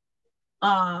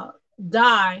uh,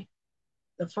 die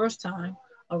the first time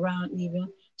around even.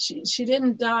 She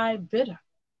didn't die bitter.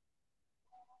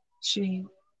 She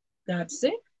got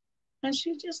sick and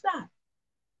she just died,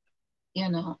 you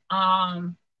know.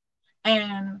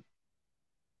 And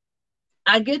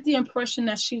I get the impression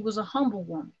that she was a humble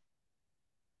woman.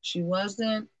 She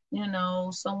wasn't,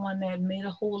 someone that made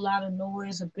a whole lot of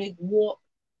noise, a big whoop,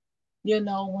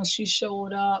 when she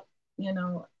showed up,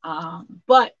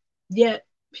 but yet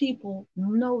people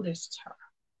noticed her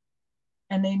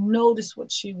and they noticed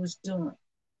what she was doing.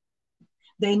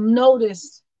 They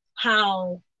noticed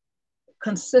how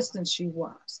consistent she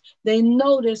was. They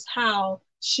noticed how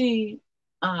she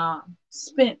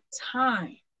spent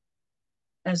time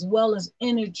as well as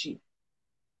energy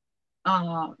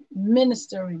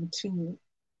ministering to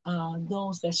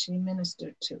those that she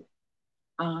ministered to.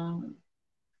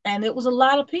 And it was a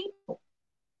lot of people.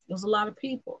 It was a lot of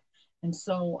people. And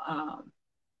so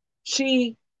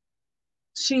she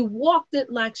walked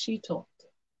it like she talked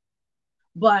it.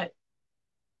 But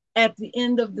at the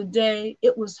end of the day,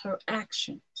 it was her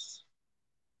actions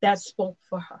that spoke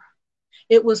for her.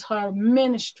 It was her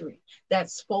ministry that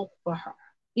spoke for her.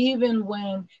 Even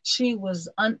when she was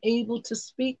unable to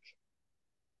speak,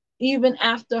 even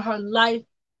after her life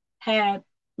had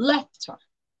left her,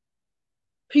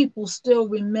 people still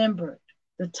remembered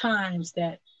the times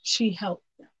that she helped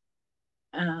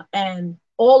them. And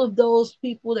all of those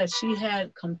people that she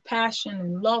had compassion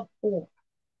and love for,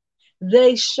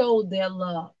 they showed their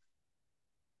love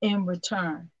in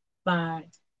return by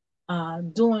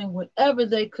doing whatever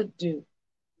they could do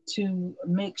to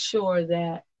make sure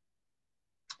that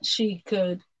she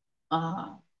could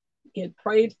get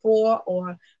prayed for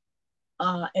or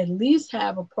at least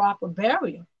have a proper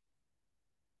burial,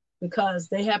 because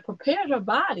they had prepared her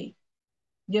body,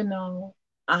 you know,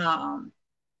 um,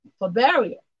 for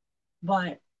burial.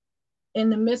 But in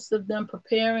the midst of them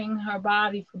preparing her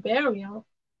body for burial,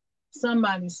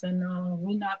 somebody said, no,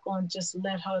 we're not going to just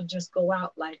let her just go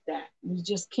out like that. We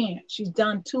just can't. She's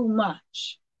done too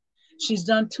much. She's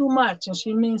done too much, and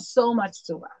she means so much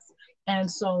to us. And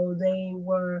so they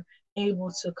were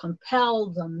able to compel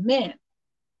the men.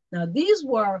 Now, these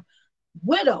were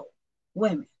widow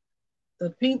women,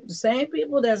 the same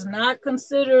people that's not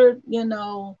considered,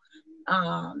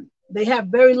 they have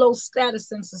very low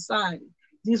status in society.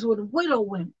 These were the widow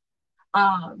women,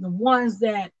 the ones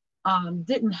that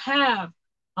didn't have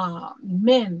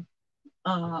men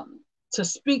to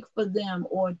speak for them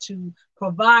or to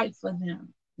provide for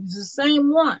them. These are the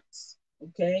same ones,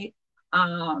 okay,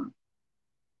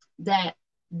 that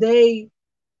they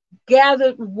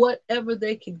gathered whatever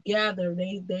they could gather.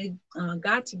 They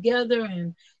got together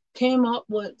and came up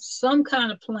with some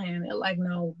kind of plan. They're like,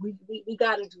 no, we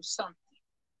got to do something.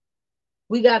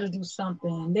 We got to do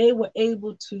something. And they were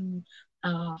able to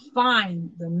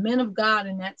find the men of God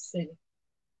in that city,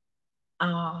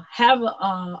 have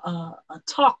a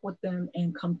talk with them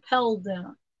and compel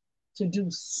them to do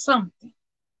something.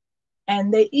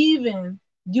 And they even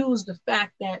used the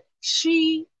fact that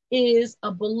she is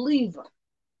a believer.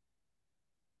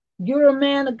 You're a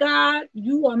man of God.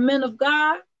 You are men of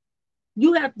God.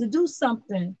 You have to do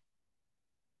something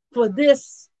for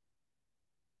this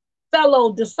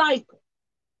fellow disciple.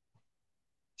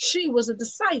 She was a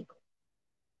disciple.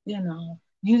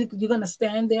 You're going to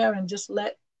stand there and just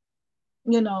let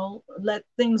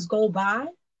things go by.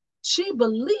 She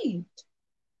believed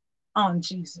on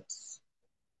Jesus.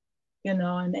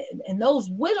 And those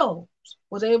widows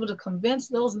was able to convince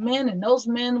those men, and those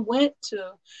men went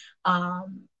to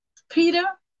Peter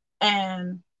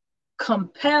and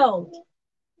compelled,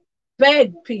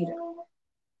 begged Peter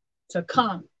to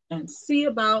come and see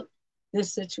about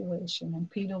this situation. And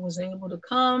Peter was able to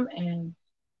come, and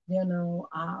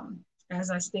as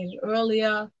I stated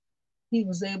earlier, he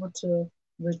was able to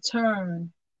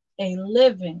return a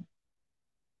living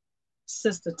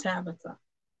Sister Tabitha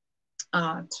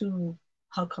to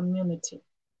her community.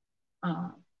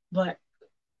 But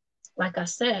like I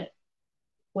said,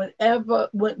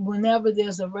 whenever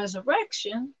there's a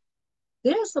resurrection,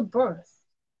 there's a birth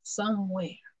somewhere.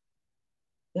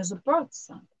 There's a birth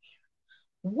somewhere.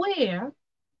 Where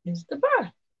is the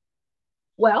birth?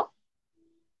 Well,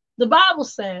 the Bible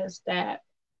says that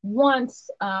once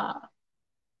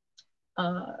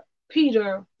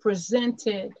Peter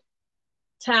presented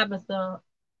Tabitha,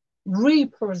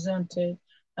 represented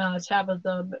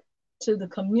Tabitha to the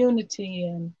community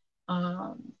and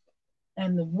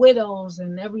the widows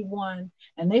and everyone,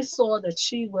 and they saw that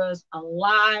she was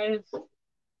alive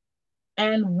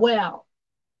and well.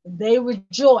 They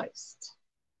rejoiced.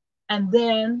 And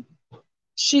then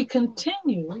she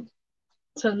continued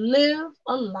to live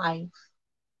a life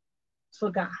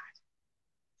for God.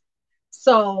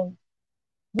 So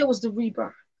where was the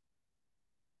rebirth?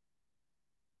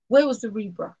 Where was the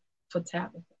rebirth for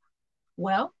Tabitha?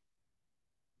 Well,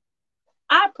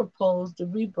 I propose the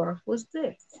rebirth was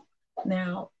this.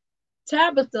 Now,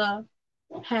 Tabitha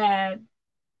had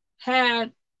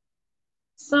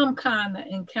some kind of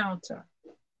encounter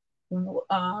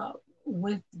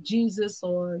with Jesus,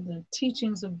 or the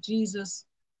teachings of Jesus,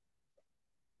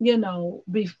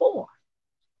 before.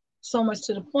 So much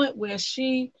to the point where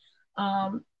she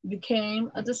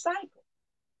became a disciple.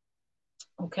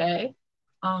 Okay.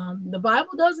 The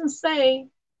Bible doesn't say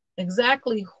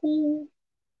exactly who,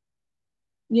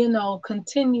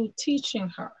 continued teaching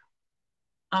her.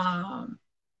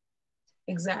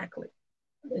 Exactly.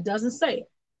 It doesn't say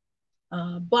it.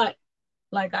 But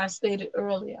like I stated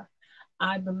earlier,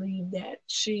 I believe that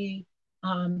she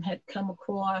had come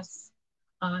across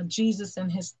Jesus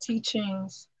and his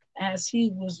teachings as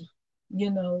he was,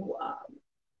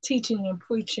 teaching and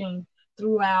preaching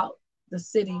throughout the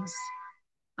cities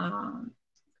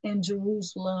in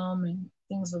Jerusalem and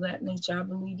things of that nature. I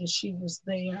believe that she was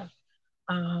there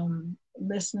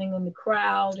listening in the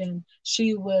crowd, and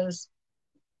she was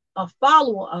a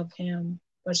follower of him,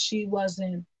 but she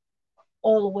wasn't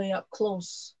all the way up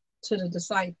close to the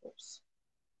disciples.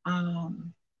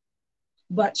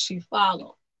 But she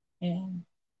followed. And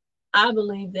I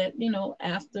believe that,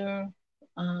 after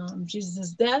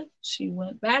Jesus' death, she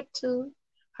went back to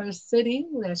her city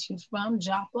where she's from,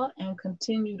 Joppa, and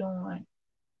continued on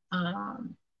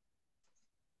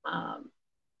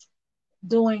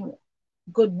doing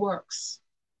good works,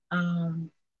 and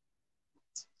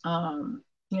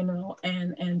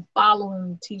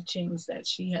following teachings that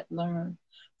she had learned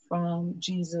from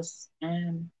Jesus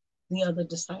and the other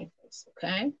disciples.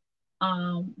 Okay.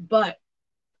 But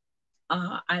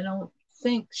I don't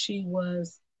think she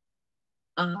was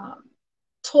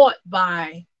taught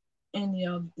by any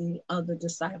of the other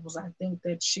disciples. I think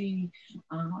that she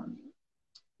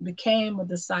became a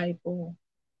disciple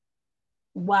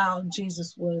while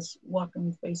Jesus was walking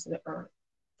the face of the earth.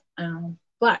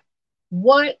 But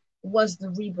what was the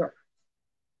rebirth?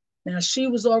 Now, she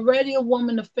was already a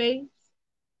woman of faith,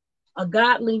 a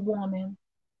godly woman,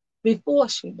 before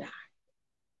she died.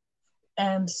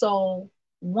 And so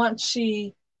once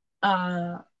she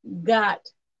got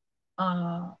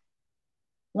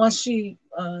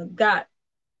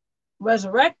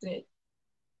resurrected,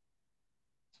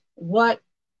 what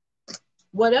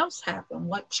else happened?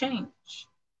 What changed,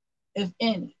 if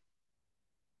any?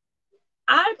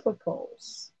 I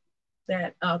propose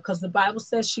that because the Bible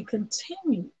says she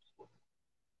continued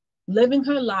living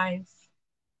her life,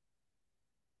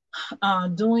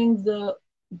 doing the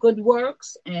good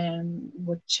works and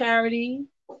with charity,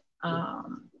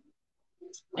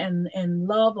 and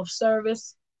love of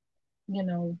service,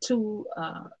 to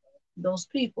those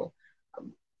people.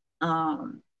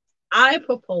 I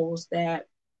propose that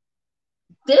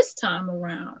this time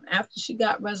around, after she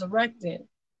got resurrected,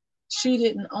 she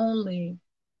didn't only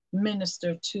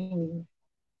minister to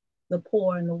the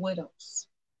poor and the widows.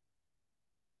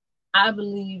 I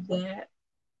believe that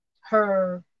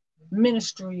her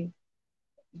ministry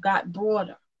got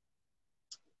broader.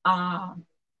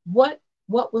 What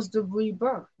was the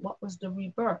rebirth? What was the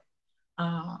rebirth?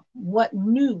 What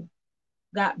new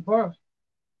got birth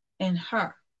in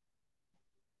her?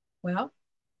 Well,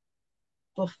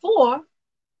 before,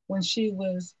 when she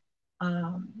was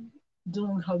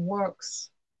doing her works,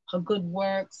 her good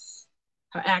works,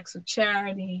 her acts of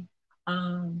charity.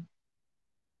 Um,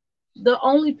 the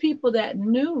only people that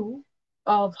knew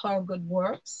of her good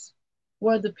works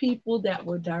were the people that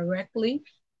were directly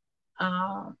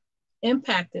uh,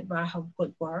 impacted by her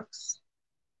good works.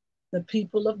 The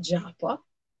people of Joppa,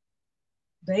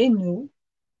 they knew.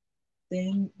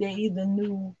 They either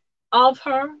knew of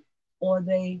her or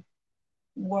they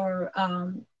were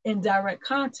in direct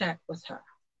contact with her.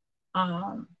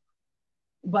 Um,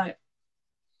 but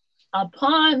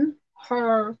upon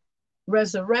her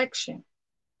resurrection,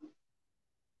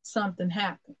 something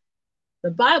happened.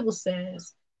 The Bible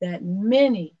says that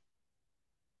many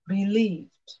believed.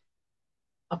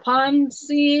 Upon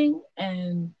seeing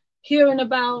and hearing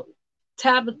about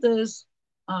Tabitha's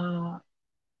uh,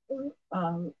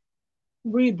 uh,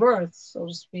 rebirth, so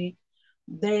to speak,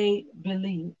 they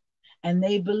believed. And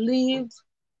they believed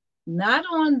not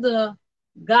on the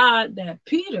God that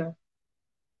Peter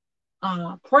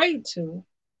prayed to,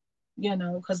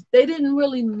 because they didn't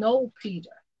really know Peter.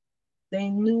 They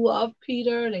knew of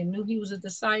Peter. They knew he was a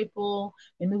disciple.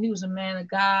 They knew he was a man of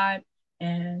God.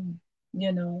 And,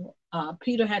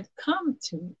 Peter had come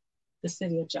to the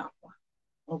city of Joppa,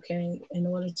 okay, in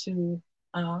order to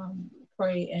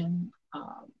pray and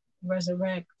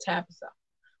resurrect Tabitha.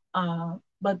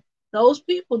 But those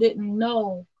people didn't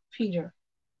know Peter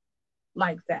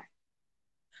like that.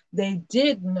 They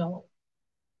did know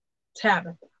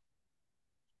Tabitha.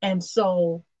 And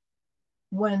so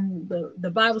when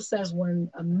the Bible says when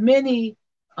uh, many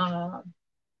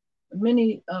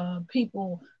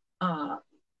people uh,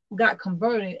 got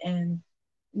converted and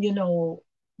you know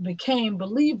became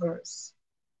believers,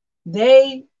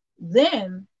 they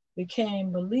then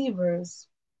became believers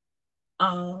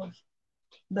of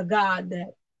the God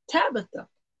that Tabitha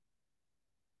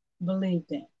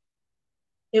believed in.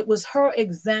 It was her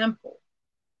example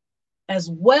as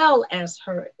well as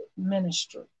her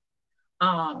ministry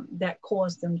that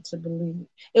caused them to believe.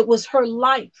 It was her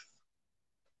life,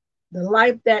 the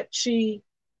life that she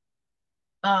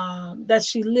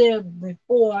lived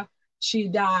before she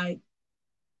died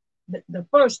the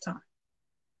first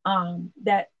time,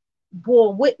 that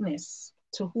bore witness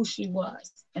to who she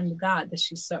was and the God that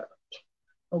she served.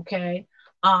 Okay,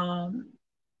 um,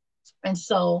 and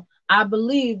so I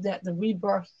believe that the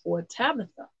rebirth for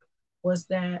Tabitha was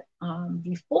that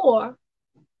before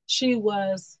she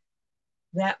was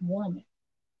that woman,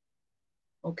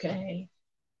 okay,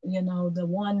 the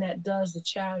one that does the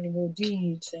charitable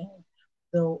deeds and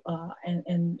the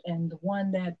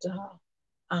one that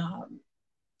um,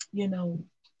 you know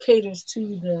caters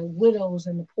to the widows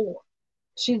and the poor.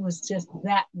 She was just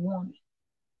that woman.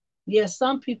 Yes,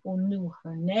 some people knew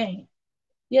her name.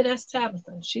 Yeah, that's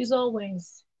Tabitha. She's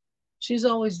always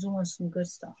doing some good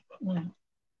stuff.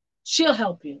 She'll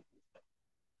help you.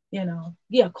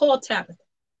 Yeah, call Tabitha.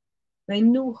 They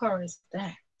knew her as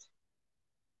that.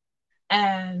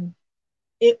 And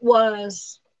it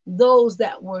was those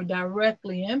that were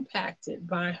directly impacted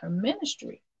by her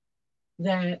ministry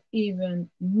that even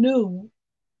knew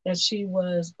that she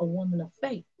was a woman of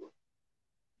faith.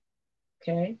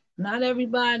 Okay. Not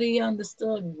everybody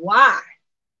understood why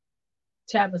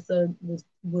Tabitha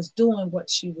was doing what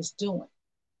she was doing.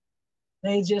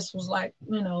 They just was like,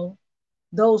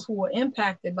 those who were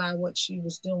impacted by what she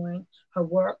was doing, her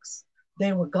works,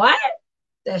 they were glad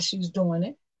that she's doing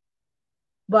it.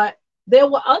 But there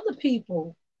were other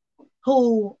people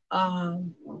who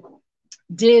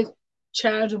did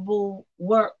charitable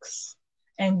works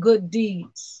and good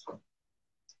deeds,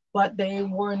 but they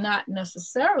were not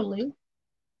necessarily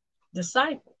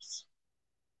disciples.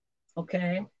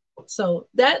 Okay, so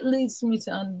that leads me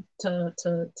to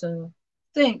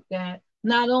think that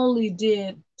not only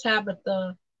did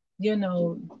Tabitha,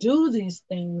 do these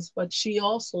things, but she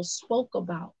also spoke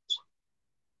about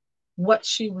what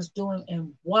she was doing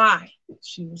and why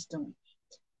she was doing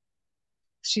it.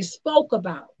 She spoke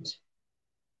about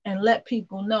and let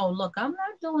people know, look, I'm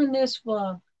not doing this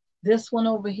for this one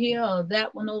over here or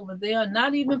that one over there,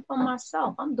 not even for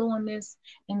myself. I'm doing this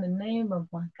in the name of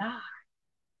my God.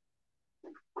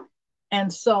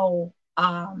 And so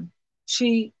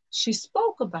she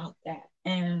spoke about that.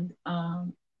 And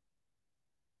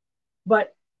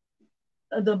but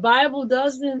the Bible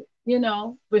doesn't,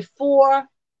 before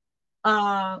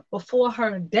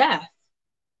her death,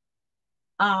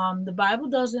 the Bible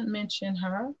doesn't mention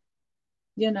her.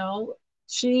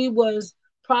 She was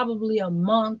probably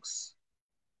amongst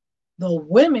the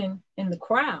women in the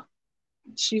crowd.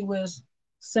 She was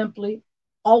simply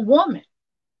a woman.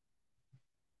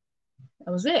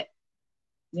 That was it.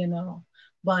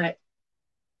 But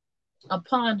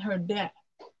upon her death,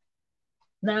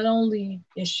 Not only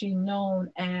is she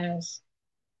known as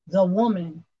the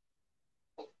woman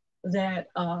that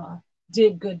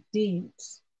did good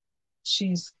deeds,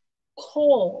 she's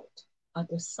called a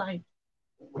disciple.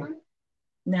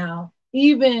 Now,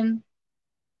 even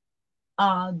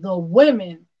the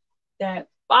women that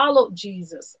followed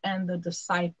Jesus and the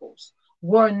disciples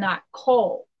were not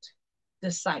called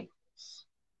disciples.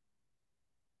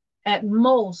 At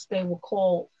most, they were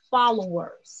called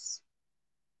followers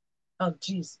of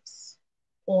Jesus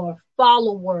or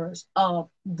followers of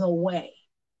the way,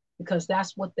 because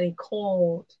that's what they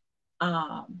called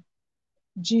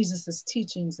Jesus's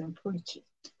teachings and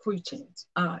preachings,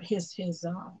 his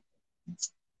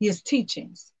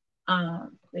teachings.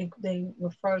 They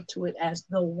refer to it as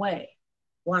the way.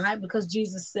 Why? Because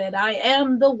Jesus said, "I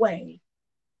am the way,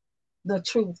 the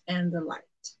truth, and the light."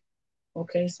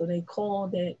 Okay, so they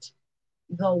called it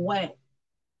the way,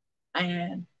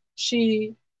 and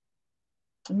she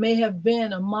may have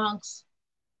been amongst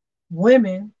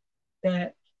women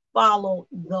that followed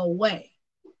the way,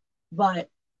 but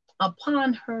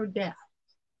upon her death,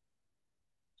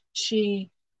 she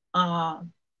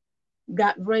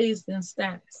got raised in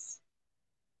status.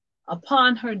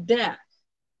 Upon her death,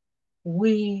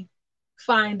 we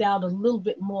find out a little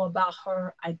bit more about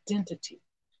her identity.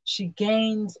 She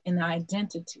gains an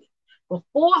identity.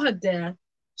 Before her death,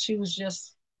 she was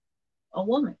just a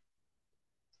woman.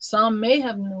 Some may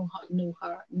have knew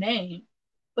her name,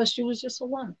 but she was just a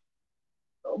woman.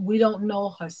 We don't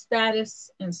know her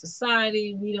status in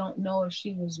society. We don't know if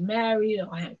she was married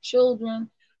or had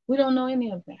children. We don't know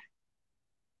any of that.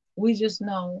 We just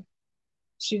know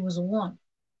she was a woman.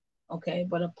 Okay,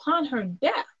 but upon her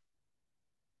death,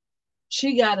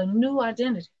 she got a new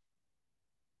identity.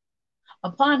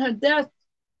 Upon her death,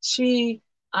 she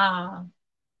uh,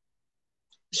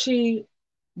 she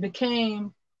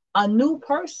became a new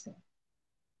person,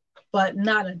 but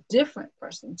not a different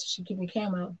person. She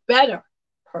became a better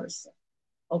person.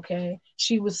 Okay,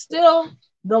 she was still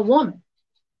the woman.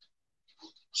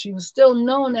 She was still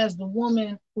known as the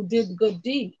woman who did good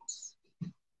deeds,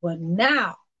 but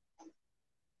now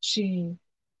she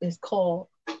is called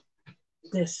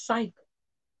disciple,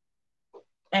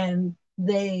 and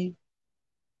they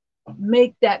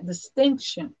make that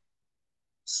distinction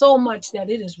so much that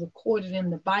it is recorded in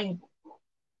the Bible.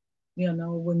 You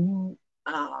know,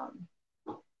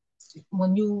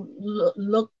 when you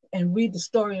look and read the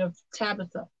story of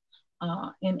Tabitha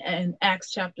in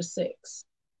Acts chapter 6,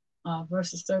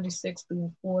 verses 36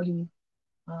 through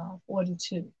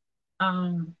 42.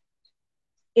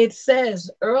 It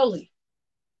says early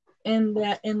in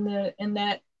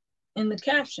the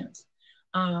captions,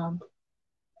 a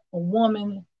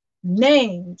woman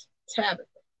named Tabitha,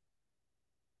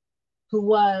 who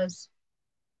was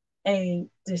a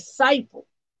disciple.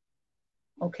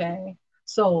 Okay,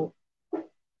 so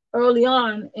early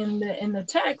on in the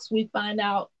text, we find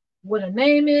out what her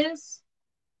name is.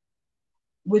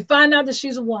 We find out that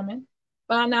she's a woman,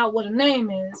 find out what her name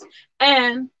is,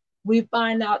 and we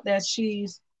find out that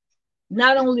she's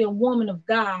not only a woman of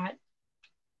God,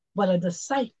 but a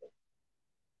disciple.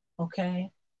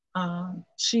 Okay,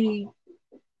 she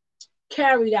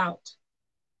carried out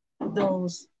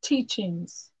those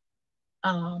teachings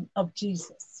of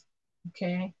Jesus.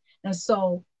 Okay, and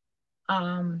so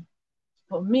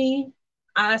for me,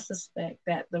 I suspect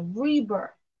that the rebirth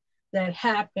that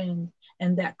happened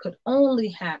and that could only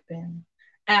happen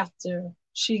after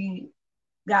she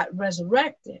got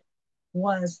resurrected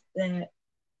was that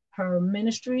her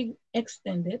ministry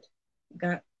extended,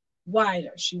 got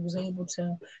wider. She was able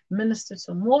to minister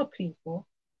to more people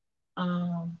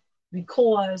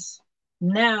because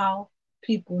now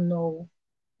people know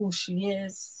who she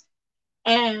is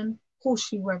and who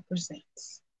she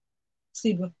represents.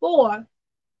 See, before,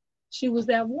 she was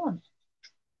that woman.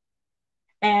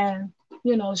 And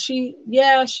she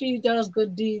does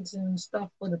good deeds and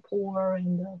stuff for the poor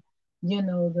and the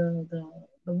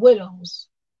widows.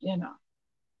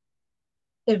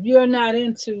 If you're not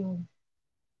into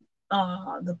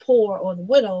the poor or the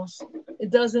widows, it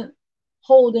doesn't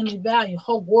hold any value.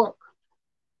 Her work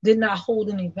did not hold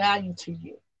any value to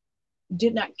you. You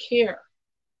did not care,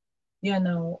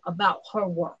 about her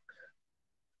work.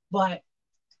 But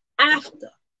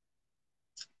after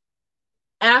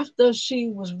she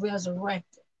was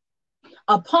resurrected,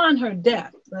 upon her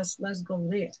death, let's go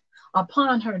there.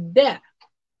 Upon her death,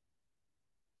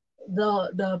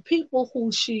 the people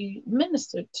who she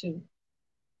ministered to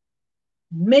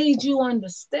made you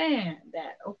understand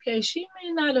that, okay, she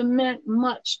may not have meant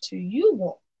much to you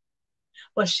all,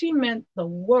 but she meant the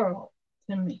world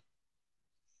to me.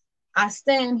 I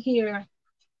stand here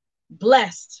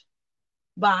blessed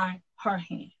by her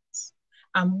hands.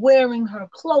 I'm wearing her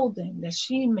clothing that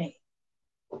she made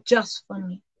just for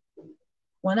me.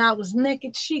 When I was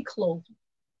naked, she clothed me.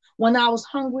 When I was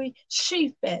hungry,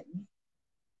 she fed me.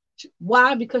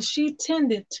 Why? Because she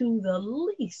tended to the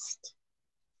least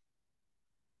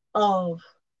of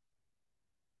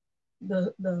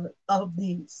of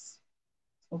these.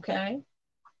 Okay.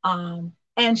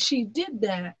 And she did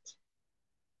that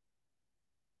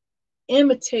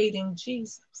imitating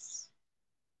Jesus.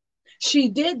 She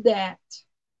did that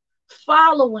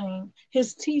following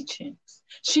his teachings.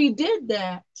 She did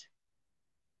that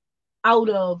out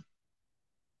of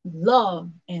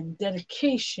love and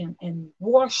dedication and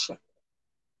worship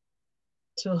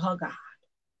to her God.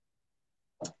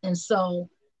 And so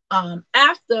now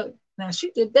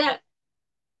she did that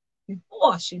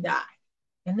before she died.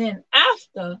 And then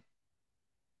after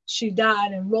she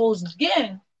died and rose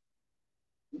again,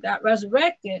 got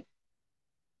resurrected,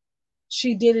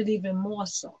 she did it even more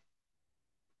so.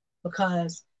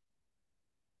 Because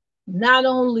not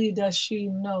only does she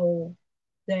know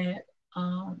that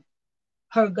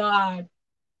her God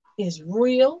is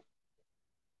real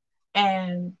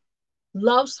and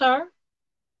loves her,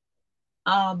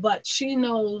 but she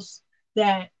knows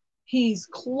that he's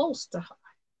close to her.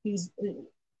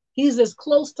 He's as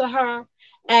close to her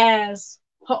as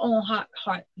her own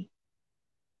heartbeat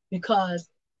because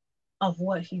of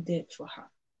what he did for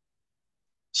her.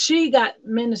 She got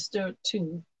ministered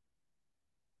to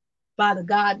by the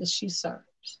God that she serves.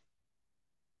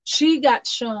 She got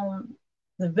shown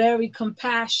the very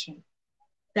compassion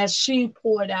that she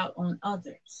poured out on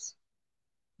others.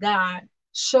 God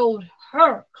showed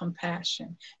her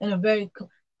compassion in a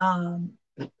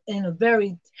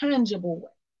very tangible way.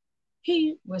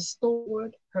 He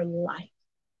restored her life,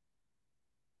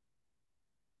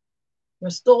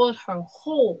 restored her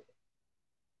whole,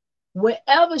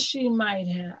 wherever she might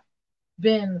have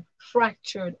been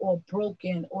fractured or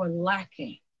broken or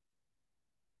lacking.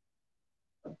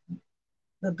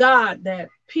 The God that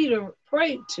Peter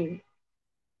prayed to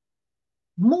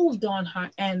moved on her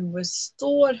and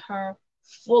restored her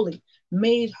fully,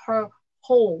 made her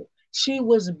whole. She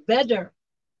was better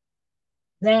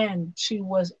than she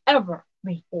was ever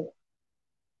before.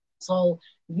 So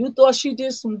you thought she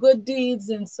did some good deeds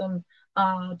and some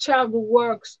charitable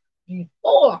works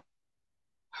before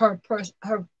her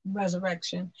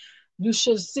resurrection, you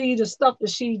should see the stuff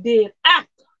that she did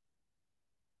after.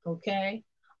 Okay.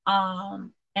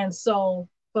 And so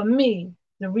for me,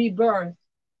 the rebirth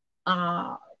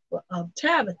of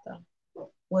Tabitha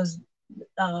was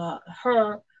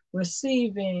her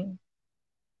receiving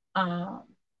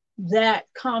that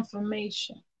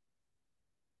confirmation,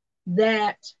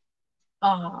 that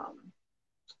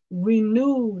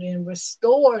renewed and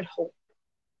restored hope.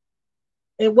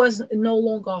 It wasn't no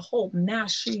longer hope. Now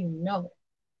she knows.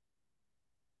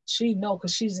 She knows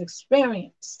because she's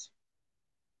experienced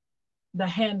the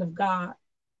hand of God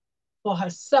for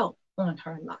herself on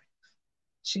her life.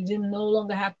 She didn't no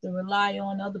longer have to rely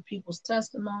on other people's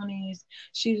testimonies.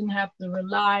 She didn't have to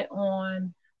rely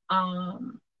on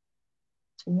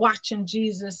watching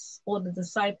Jesus or the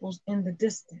disciples in the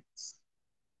distance.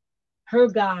 Her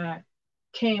God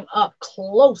came up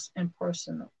close and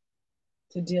personal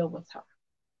to deal with her.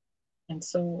 And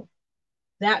so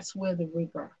that's where the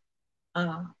rebirth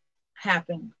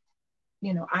happened.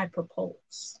 I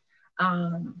propose.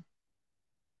 And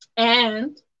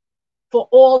for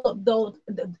all of those,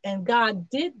 and God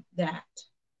did that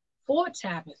for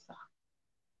Tabitha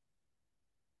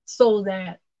so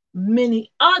that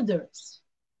many others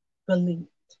believed.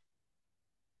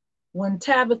 When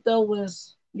Tabitha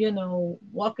was,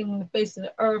 walking the face of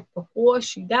the earth before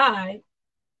she died,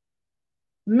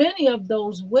 many of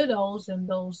those widows and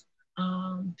those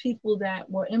people that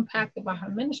were impacted by her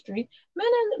ministry,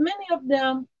 many of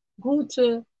them grew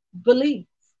to believe.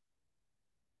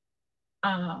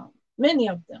 Many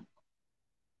of them.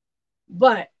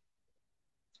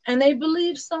 And they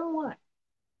believed somewhat.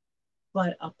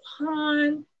 But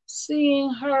upon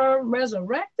seeing her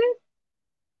resurrected,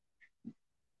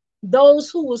 those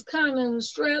who was kind of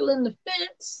straddling the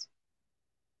fence,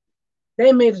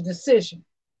 they made a decision.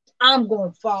 I'm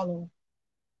going to follow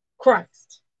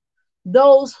Christ.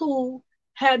 Those who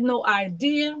had no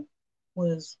idea,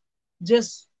 was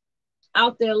just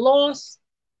out there lost,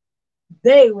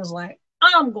 they was like,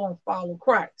 I'm going to follow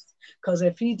Christ. Because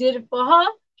if he did it for her,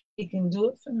 he can do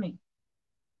it for me.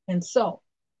 And so,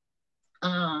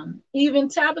 even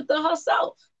Tabitha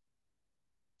herself,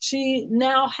 she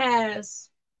now has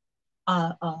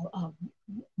a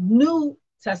new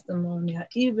testimony, an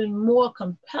even more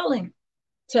compelling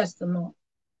testimony.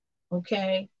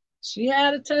 Okay. She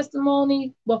had a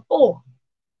testimony before,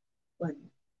 but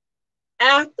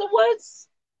afterwards,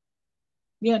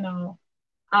 you know,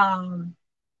 um,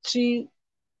 she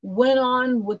went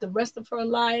on with the rest of her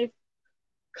life,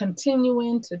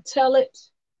 continuing to tell it,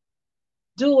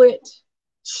 do it,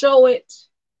 show it,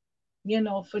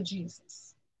 for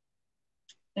Jesus.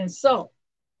 And so,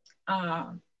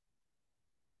 uh,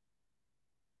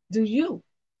 do you,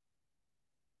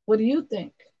 what do you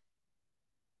think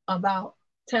about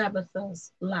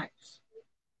Tabitha's life?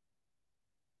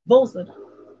 Both of them,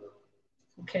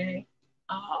 okay?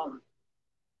 Um,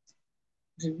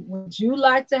 would you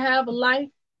like to have a life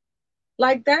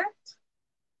like that?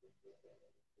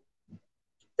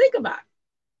 Think about it.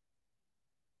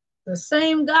 The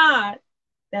same God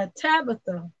that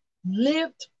Tabitha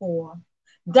lived for,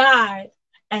 died,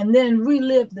 and then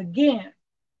relived again.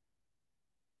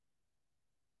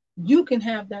 You can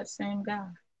have that same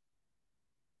God.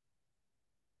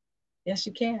 Yes,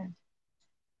 you can.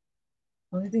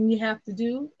 Only thing you have to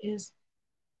do is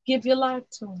give your life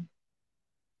to him.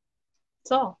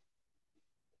 That's all.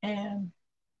 And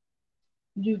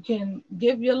you can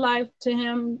give your life to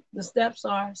him. The steps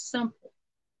are simple.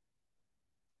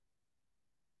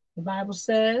 The Bible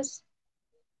says,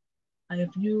 if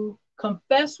you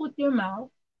confess with your mouth,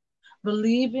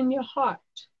 believe in your heart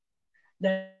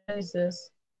that Jesus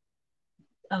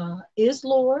is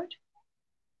Lord,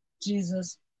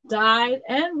 Jesus died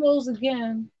and rose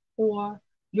again for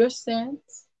your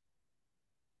sins,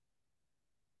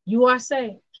 you are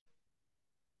saved.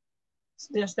 It's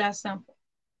just that simple.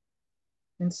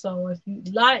 And so if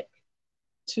you'd like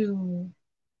to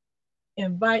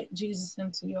invite Jesus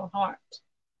into your heart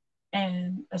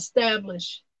and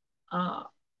establish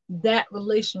that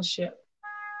relationship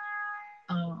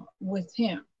with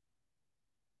him,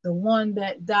 the one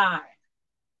that died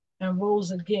and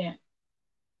rose again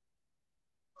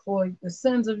for the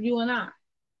sins of you and I,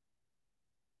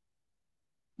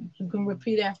 you can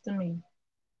repeat after me.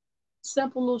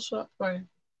 Simple little short prayer.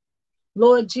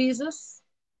 Lord Jesus,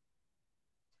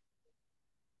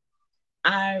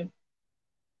 I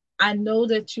know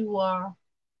that you are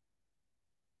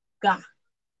God.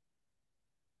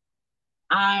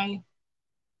 I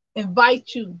invite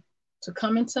you to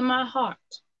come into my heart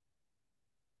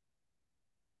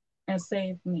and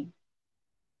save me.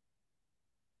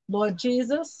 Lord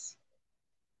Jesus,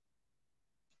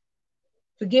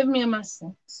 forgive me of my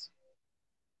sins.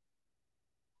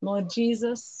 Lord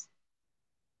Jesus,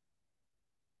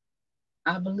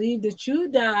 I believe that you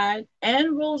died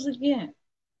and rose again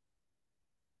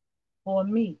for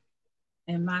me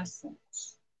and my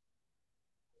sins.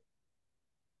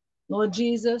 Lord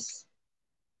Jesus,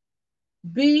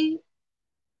 be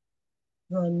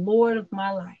the Lord of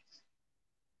my life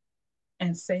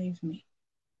and save me.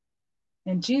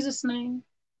 In Jesus' name,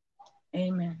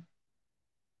 amen.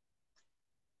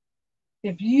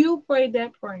 If you prayed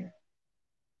that prayer,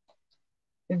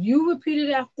 if you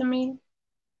repeated after me,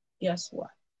 guess what?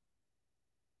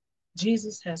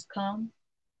 Jesus has come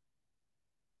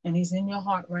and he's in your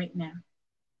heart right now.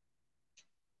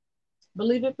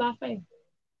 Believe it by faith.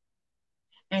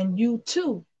 And you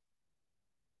too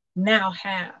now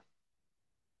have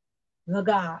the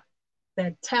God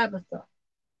that Tabitha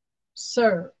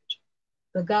served,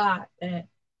 the God that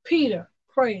Peter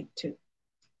prayed to,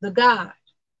 the God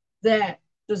that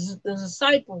the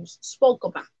disciples spoke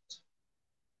about.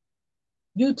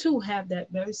 You too have that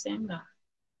very same God.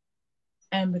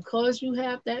 And because you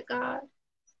have that God,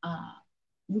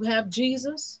 you have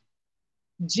Jesus.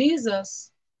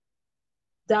 Jesus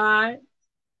died,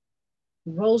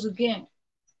 rose again.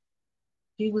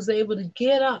 He was able to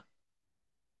get up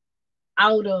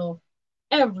out of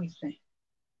everything.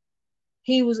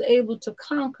 He was able to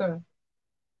conquer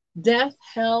death,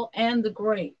 hell, and the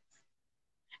grave.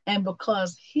 And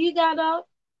because he got up,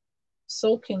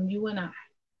 so can you and I.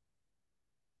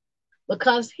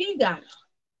 Because he got up,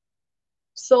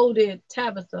 so did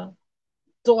Tabitha,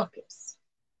 Dorcas.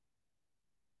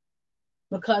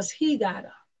 Because he got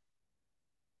up,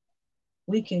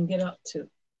 we can get up too.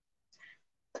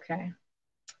 Okay.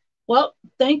 Well,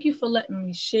 thank you for letting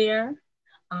me share.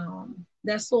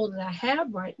 That's all that I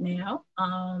have right now.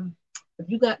 If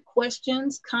you got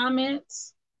questions,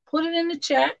 comments, put it in the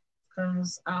chat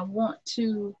because I want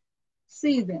to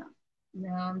see them.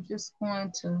 Now I'm just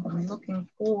I'm looking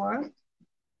for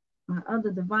my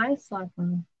other device so I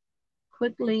can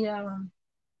quickly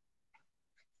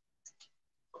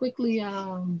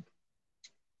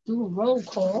do a roll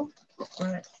call,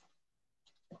 but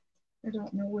I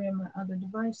don't know where my other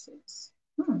device is.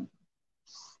 I'm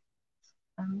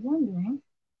wondering.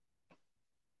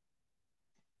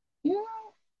 Yeah,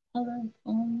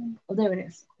 Oh, there it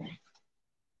is.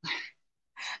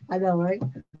 I know, right?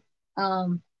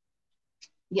 Um,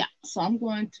 yeah, so I'm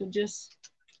going to just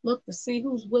look to see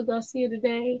who's with us here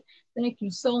today. Thank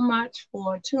you so much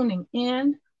for tuning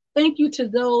in. Thank you to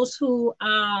those who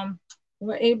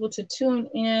were able to tune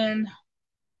in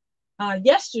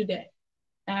yesterday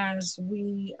as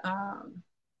we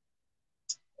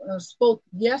spoke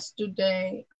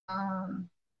yesterday on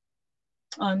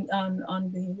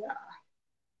the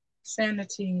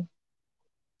Sanity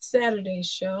Saturday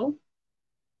show.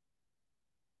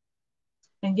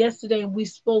 And yesterday we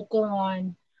spoke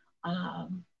on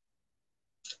um,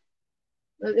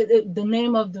 the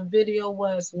name of the video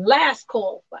was Last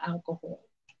Call for Alcohol.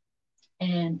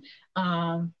 And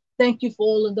thank you for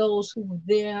all of those who were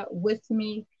there with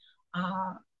me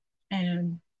uh,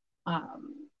 and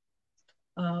um,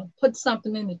 put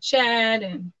something in the chat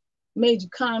and made your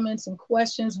comments and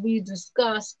questions. We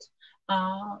discussed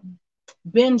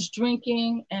binge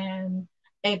drinking and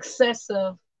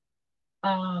excessive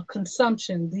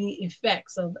consumption, the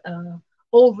effects of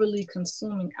overly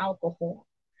consuming alcohol.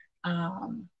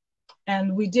 Um,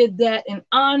 and we did that in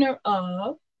honor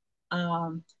of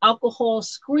Alcohol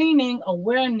Screening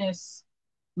Awareness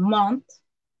Month.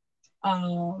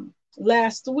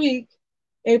 Last week,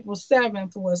 April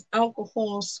 7th, was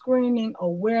Alcohol Screening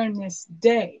Awareness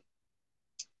Day.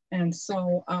 And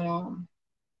so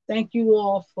thank you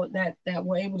all for that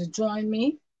were able to join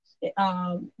me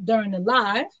during the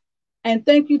live. And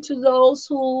thank you to those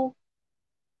who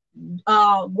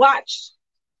watched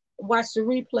the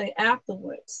replay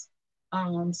afterwards.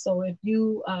 So if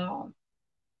you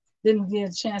didn't get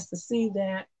a chance to see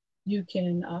that, you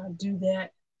can do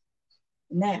that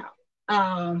now.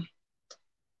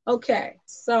 Okay,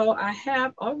 so I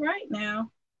have, all right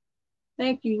now.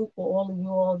 Thank you for all of you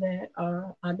all that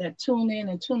are that tune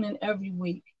in every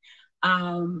week.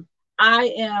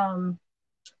 I am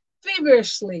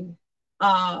feverishly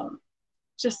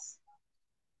just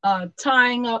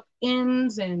tying up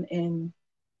ends and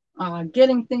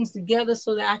getting things together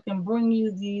so that I can bring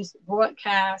you these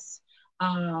broadcasts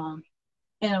in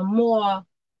a more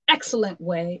excellent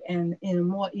way and in a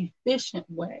more efficient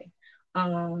way.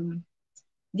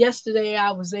 Yesterday,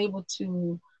 I was able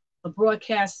to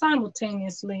broadcast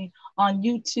simultaneously on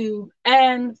YouTube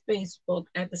and Facebook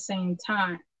at the same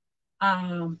time.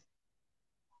 You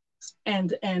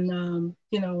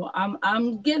know,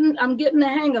 I'm getting the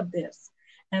hang of this,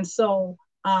 and so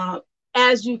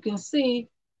as you can see,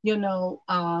 you know,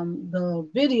 the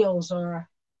videos are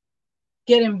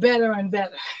getting better and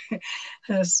better.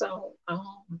 So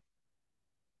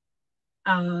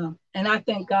and I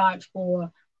thank God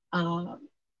for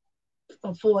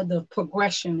the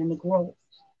progression and the growth.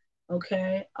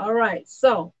 Okay, all right.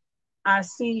 So I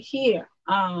see here,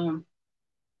 my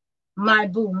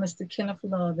boo, Mr. Kenneth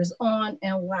Love, is on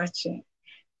and watching.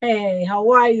 Hey,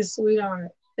 how are you,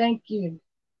 sweetheart? Thank you.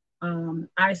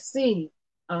 I see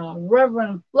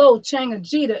Reverend Flo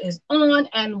Changajita is on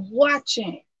and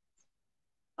watching.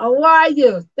 How are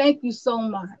you? Thank you so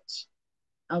much.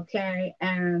 Okay,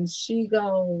 and she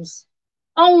goes,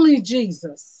 only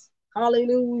Jesus.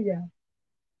 Hallelujah.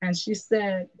 And she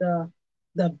said the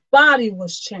body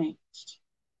was changed.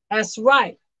 That's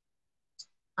right.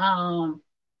 The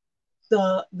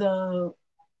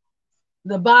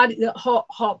body,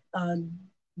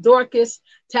 Dorcas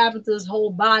Tabitha's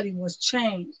whole body was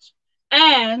changed,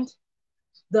 and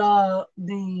the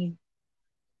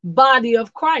body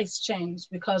of Christ changed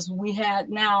because we had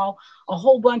now a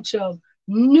whole bunch of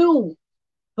new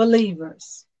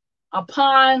believers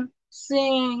upon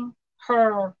seeing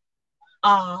her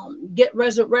get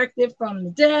resurrected from the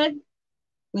dead.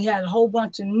 We had a whole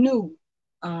bunch of new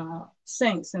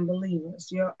saints and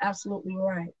believers. You're absolutely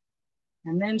right.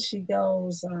 And then she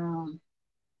goes,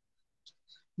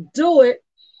 do it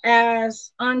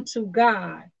as unto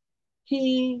God.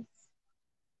 He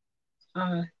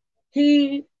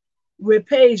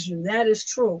repays you. That is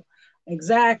true.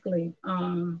 Exactly.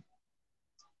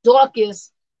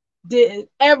 Dorcas did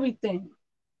everything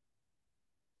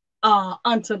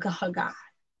unto her God.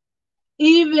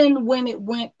 Even when it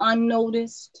went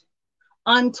unnoticed,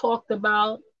 untalked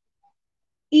about,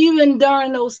 even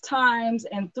during those times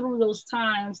and through those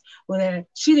times where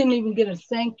she didn't even get a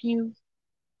thank you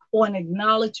or an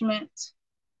acknowledgement.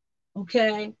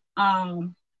 Okay.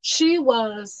 She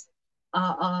was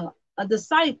a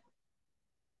disciple,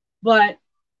 but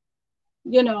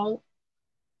you know,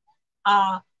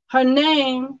 her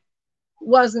name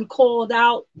wasn't called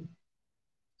out,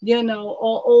 you know,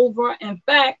 all over. In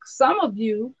fact, some of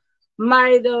you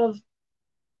might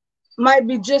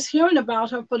be just hearing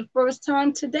about her for the first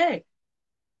time today.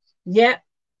 Yet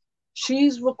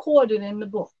She's recorded in the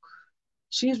book.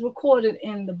 She's recorded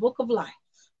in the book of life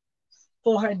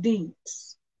for her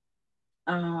deeds.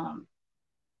 Um,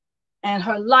 and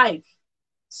her life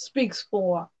speaks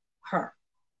for her.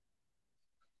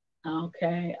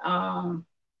 Okay. And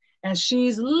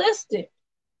she's listed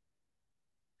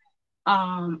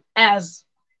as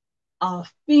a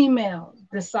female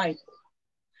disciple.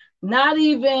 Not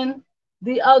even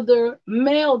the other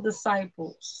male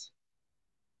disciples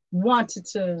wanted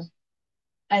to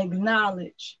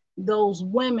acknowledge those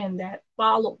women that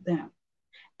followed them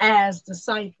as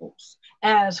disciples,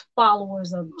 as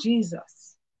followers of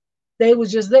Jesus. They were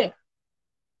just there.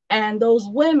 And those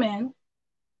women,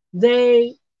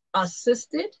 they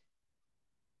assisted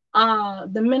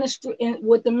the ministry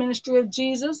with the ministry of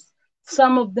Jesus.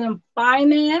 Some of them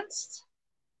financed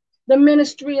the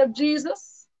ministry of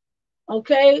Jesus.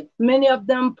 Okay, many of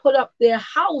them put up their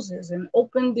houses and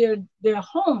opened their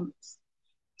homes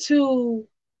to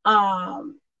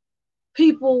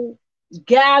people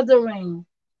gathering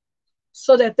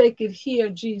so that they could hear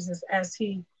Jesus as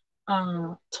he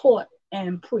taught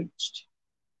and preached.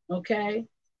 Okay,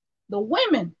 the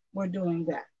women were doing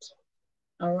that.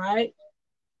 All right,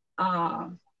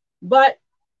 but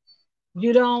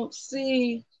you don't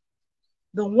see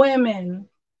the women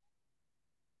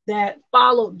that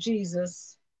followed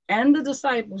Jesus and the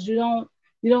disciples. You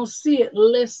don't see it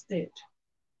listed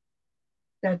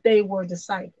that they were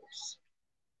disciples.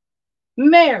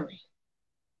 Mary,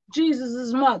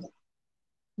 Jesus' mother,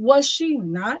 was she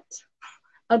not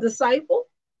a disciple?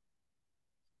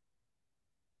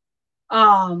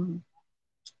 Um,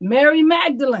 Mary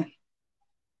Magdalene,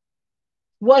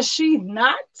 was she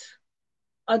not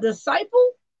a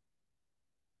disciple?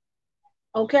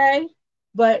 Okay,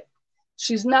 but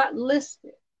she's not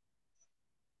listed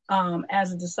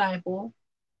as a disciple.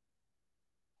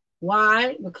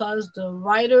 Why? Because the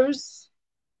writers,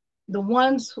 the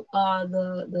ones,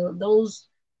 those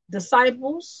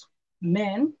disciples,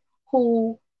 men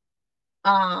who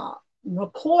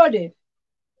recorded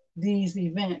these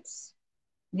events,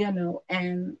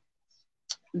 and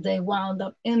they wound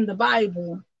up in the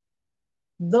Bible,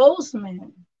 those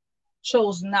men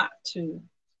chose not to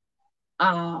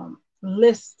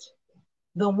list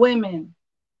the women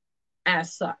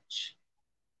as such.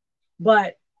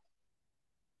 But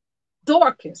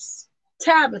Dorcas,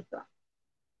 Tabitha,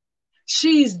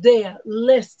 she's there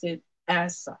listed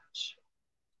as such.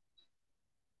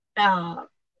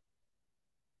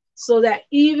 So that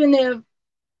even if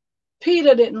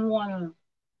Peter didn't want to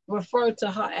refer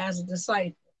to her as a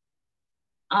disciple,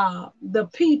 the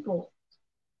people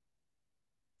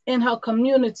in her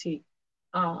community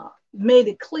made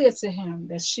it clear to him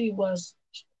that she was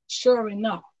sure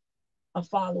enough a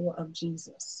follower of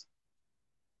Jesus.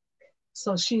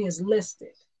 So she is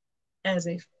listed as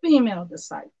a female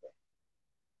disciple.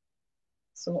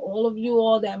 So all of you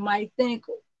all that might think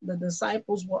the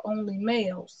disciples were only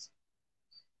males,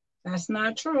 that's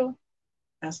not true.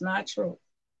 That's not true.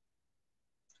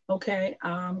 Okay,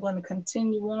 I'm going to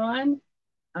continue on.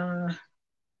 And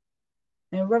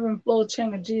Reverend Flo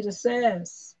Changajita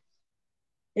says,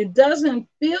 it doesn't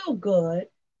feel good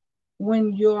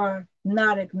when you're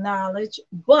not acknowledged,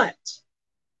 but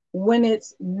when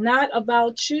it's not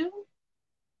about you,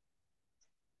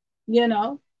 then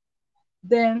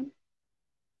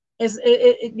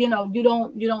you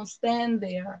don't stand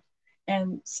there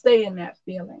and stay in that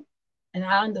feeling. And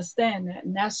I understand that,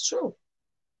 and that's true.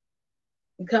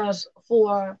 Because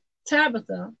for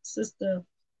Tabitha, Sister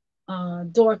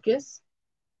Dorcas,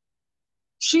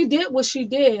 she did what she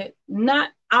did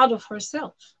not out of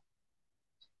herself,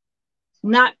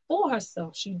 not for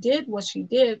herself. She did what she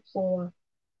did for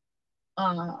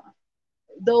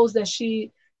those that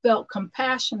she felt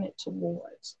compassionate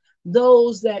towards,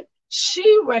 those that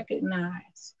she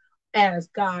recognized as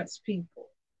God's people,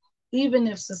 even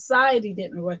if society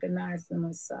didn't recognize them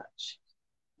as such.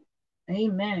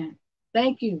 Amen.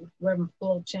 Thank you, Reverend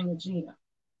Flo Changajita.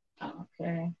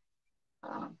 Okay.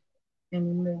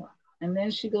 Anymore. And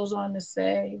then she goes on to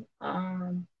say,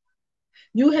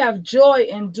 you have joy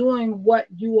in doing what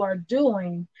you are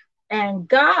doing, and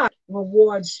God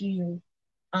rewards you.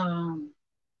 And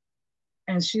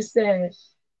she said,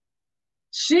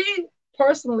 she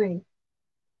personally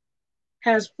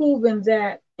has proven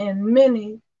that in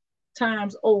many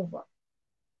times over.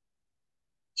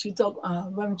 She talked,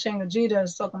 Reverend Changajita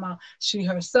is talking about she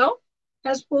herself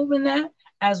has proven that,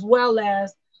 as well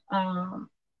as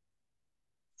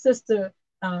Sister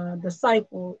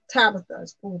Disciple Tabitha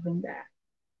has proven that.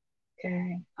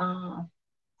 Okay.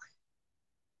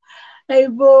 Hey,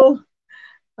 boo.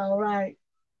 All right.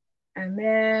 And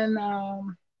then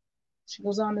She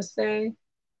goes on to say,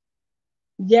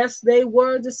 yes, they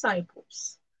were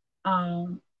disciples.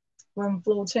 Reverend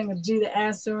Flo Changajita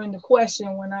answering the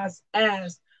question when I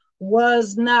asked,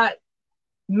 was not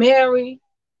Mary,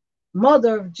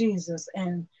 mother of Jesus,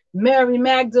 and Mary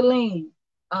Magdalene,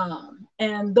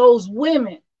 and those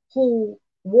women who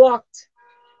walked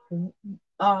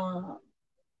uh,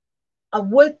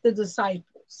 with the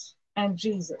disciples and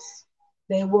Jesus.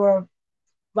 They were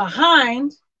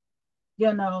behind,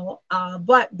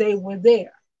 but they were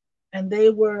there, and they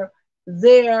were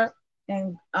there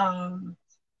in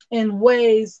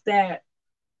ways that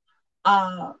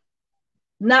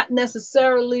not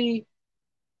necessarily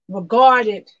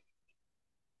regarded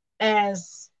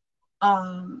as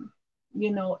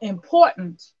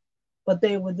important, but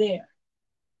they were there.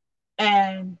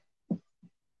 And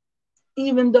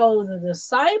even though the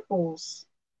disciples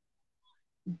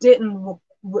didn't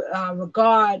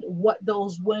regard what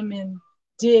those women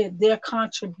did, their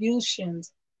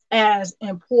contributions, as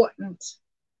important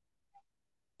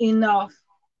enough,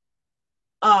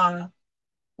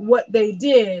 what they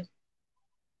did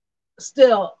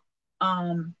still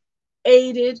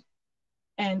aided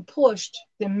and pushed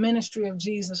the ministry of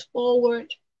Jesus forward,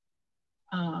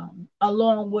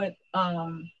 along with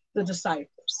the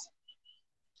disciples.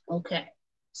 Okay,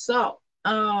 so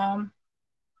are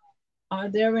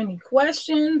there any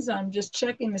questions? I'm just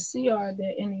checking to see, are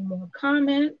there any more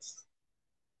comments?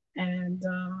 And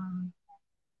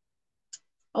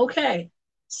okay,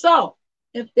 so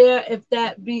if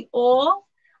that be all,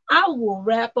 I will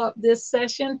wrap up this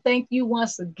session. Thank you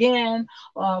once again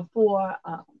for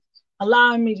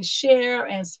allowing me to share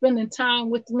and spending time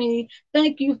with me.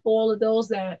 Thank you for all of those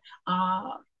that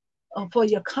for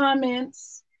your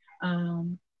comments,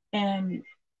 and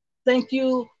thank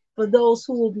you for those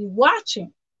who will be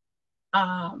watching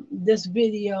this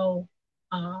video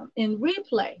in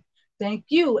replay. Thank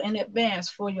you in advance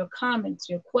for your comments,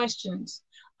 your questions,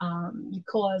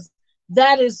 because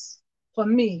that is, for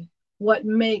me, what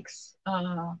makes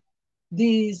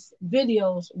these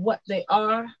videos what they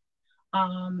are.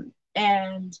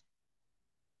 And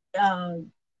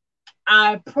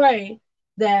I pray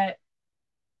that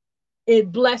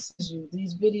it blesses you.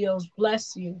 These videos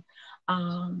bless you,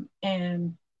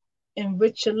 and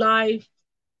enrich your life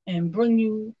and bring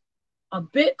you a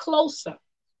bit closer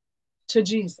to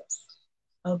Jesus.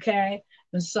 Okay.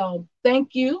 And so thank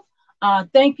you.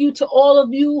 Thank you to all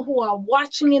of you who are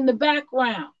watching in the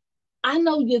background. I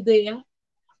know you're there,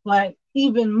 but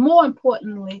even more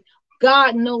importantly,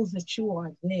 God knows that you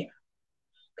are there.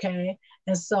 Okay.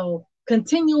 And so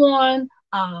continue on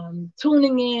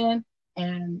tuning in,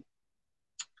 and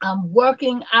I'm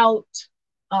working out,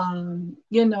 a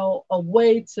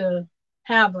way to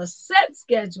have a set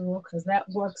schedule, because that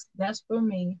works best for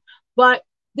me. But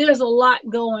there's a lot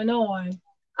going on,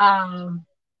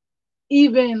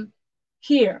 even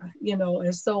here,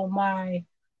 and so my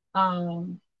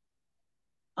in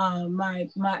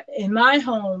my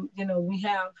home, we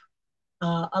have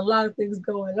a lot of things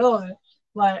going on,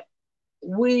 but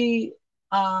we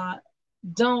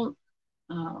don't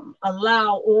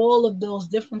allow all of those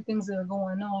different things that are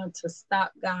going on to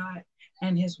stop God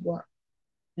and his work.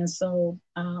 And so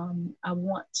I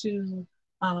want to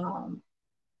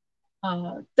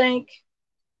thank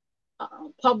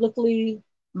publicly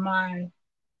my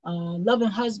loving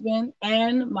husband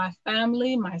and my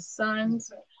family, my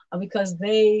sons, because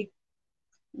they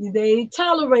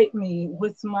tolerate me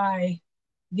with my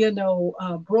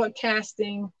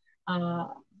broadcasting,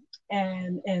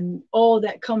 and all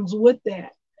that comes with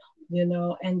that,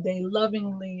 and they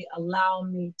lovingly allow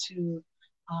me to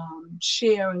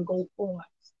share and go forth.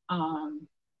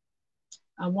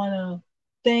 I want to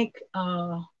thank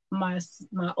my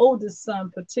oldest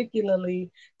son, particularly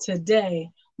today,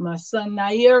 my son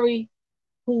Nairi,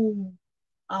 who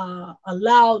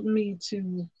allowed me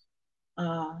to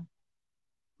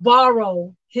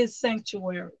borrow his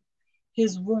sanctuary,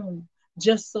 his room,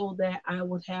 just so that I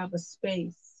would have a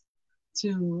space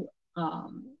to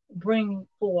bring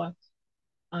forth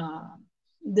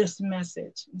this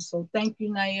message. And so thank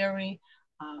you, Nairi.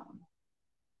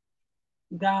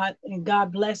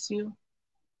 God bless you.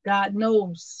 God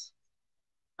knows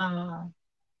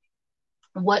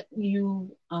what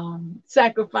you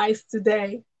sacrificed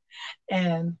today,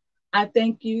 and I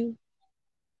thank you.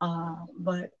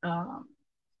 But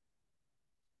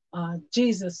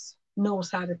Jesus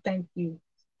knows how to thank you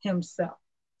himself.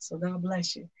 So God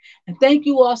bless you. And thank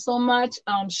you all so much.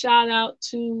 Shout out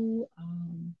to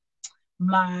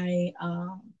my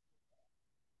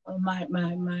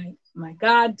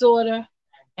goddaughter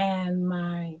and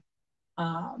my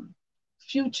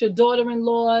future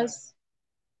daughter-in-laws,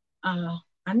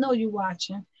 I know you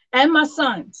watching. And my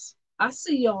sons. I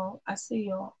see y'all. I see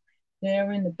y'all.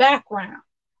 They're in the background.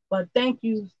 But thank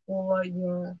you for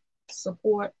your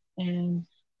support and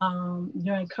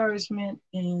your encouragement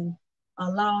and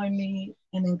allowing me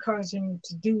and encouraging me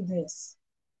to do this.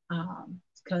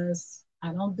 Because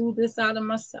I don't do this out of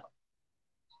myself.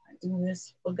 I do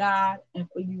this for God and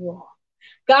for you all.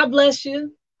 God bless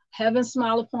you. Heaven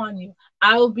smile upon you.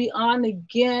 I will be on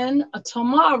again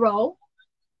tomorrow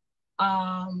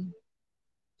um,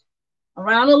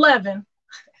 around 11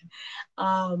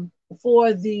 um,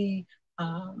 for the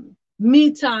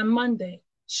Me Time Monday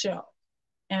show.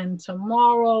 And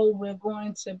tomorrow we're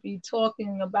going to be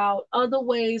talking about other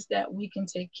ways that we can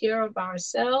take care of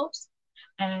ourselves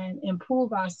and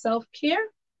improve our self care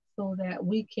so that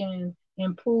we can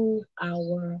improve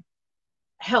our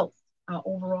health, our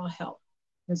overall health.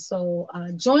 And so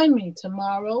join me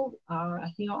tomorrow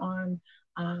here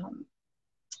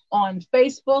on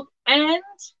Facebook and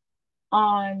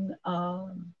on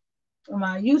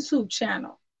my YouTube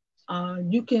channel.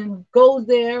 You can go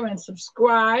there and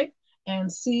subscribe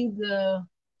and see the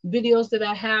videos that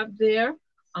I have there.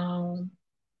 Um,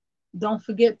 don't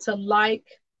forget to like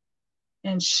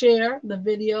and share the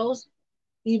videos,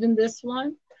 even this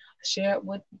one. Share it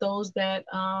with those that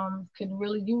can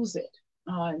really use it,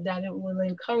 that it will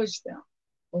encourage them.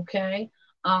 Okay.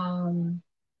 Um,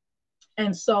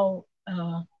 and so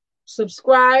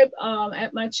subscribe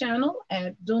at my channel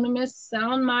at Dunamis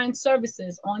Sound Mind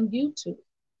Services on YouTube.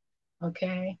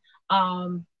 Okay.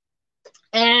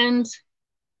 And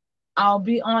I'll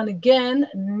be on again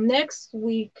next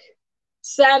week,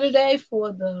 Saturday,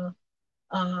 for the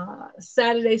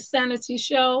Saturday Sanity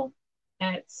Show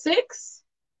at 6.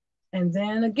 And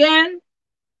then again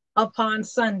upon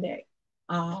Sunday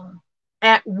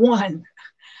at 1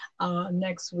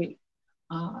 next week,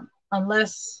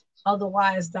 unless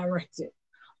otherwise directed.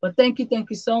 But thank you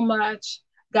so much.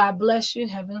 God bless you.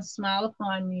 Heaven smile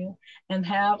upon you and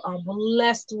have a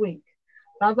blessed week.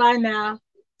 Bye bye now.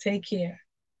 Take care.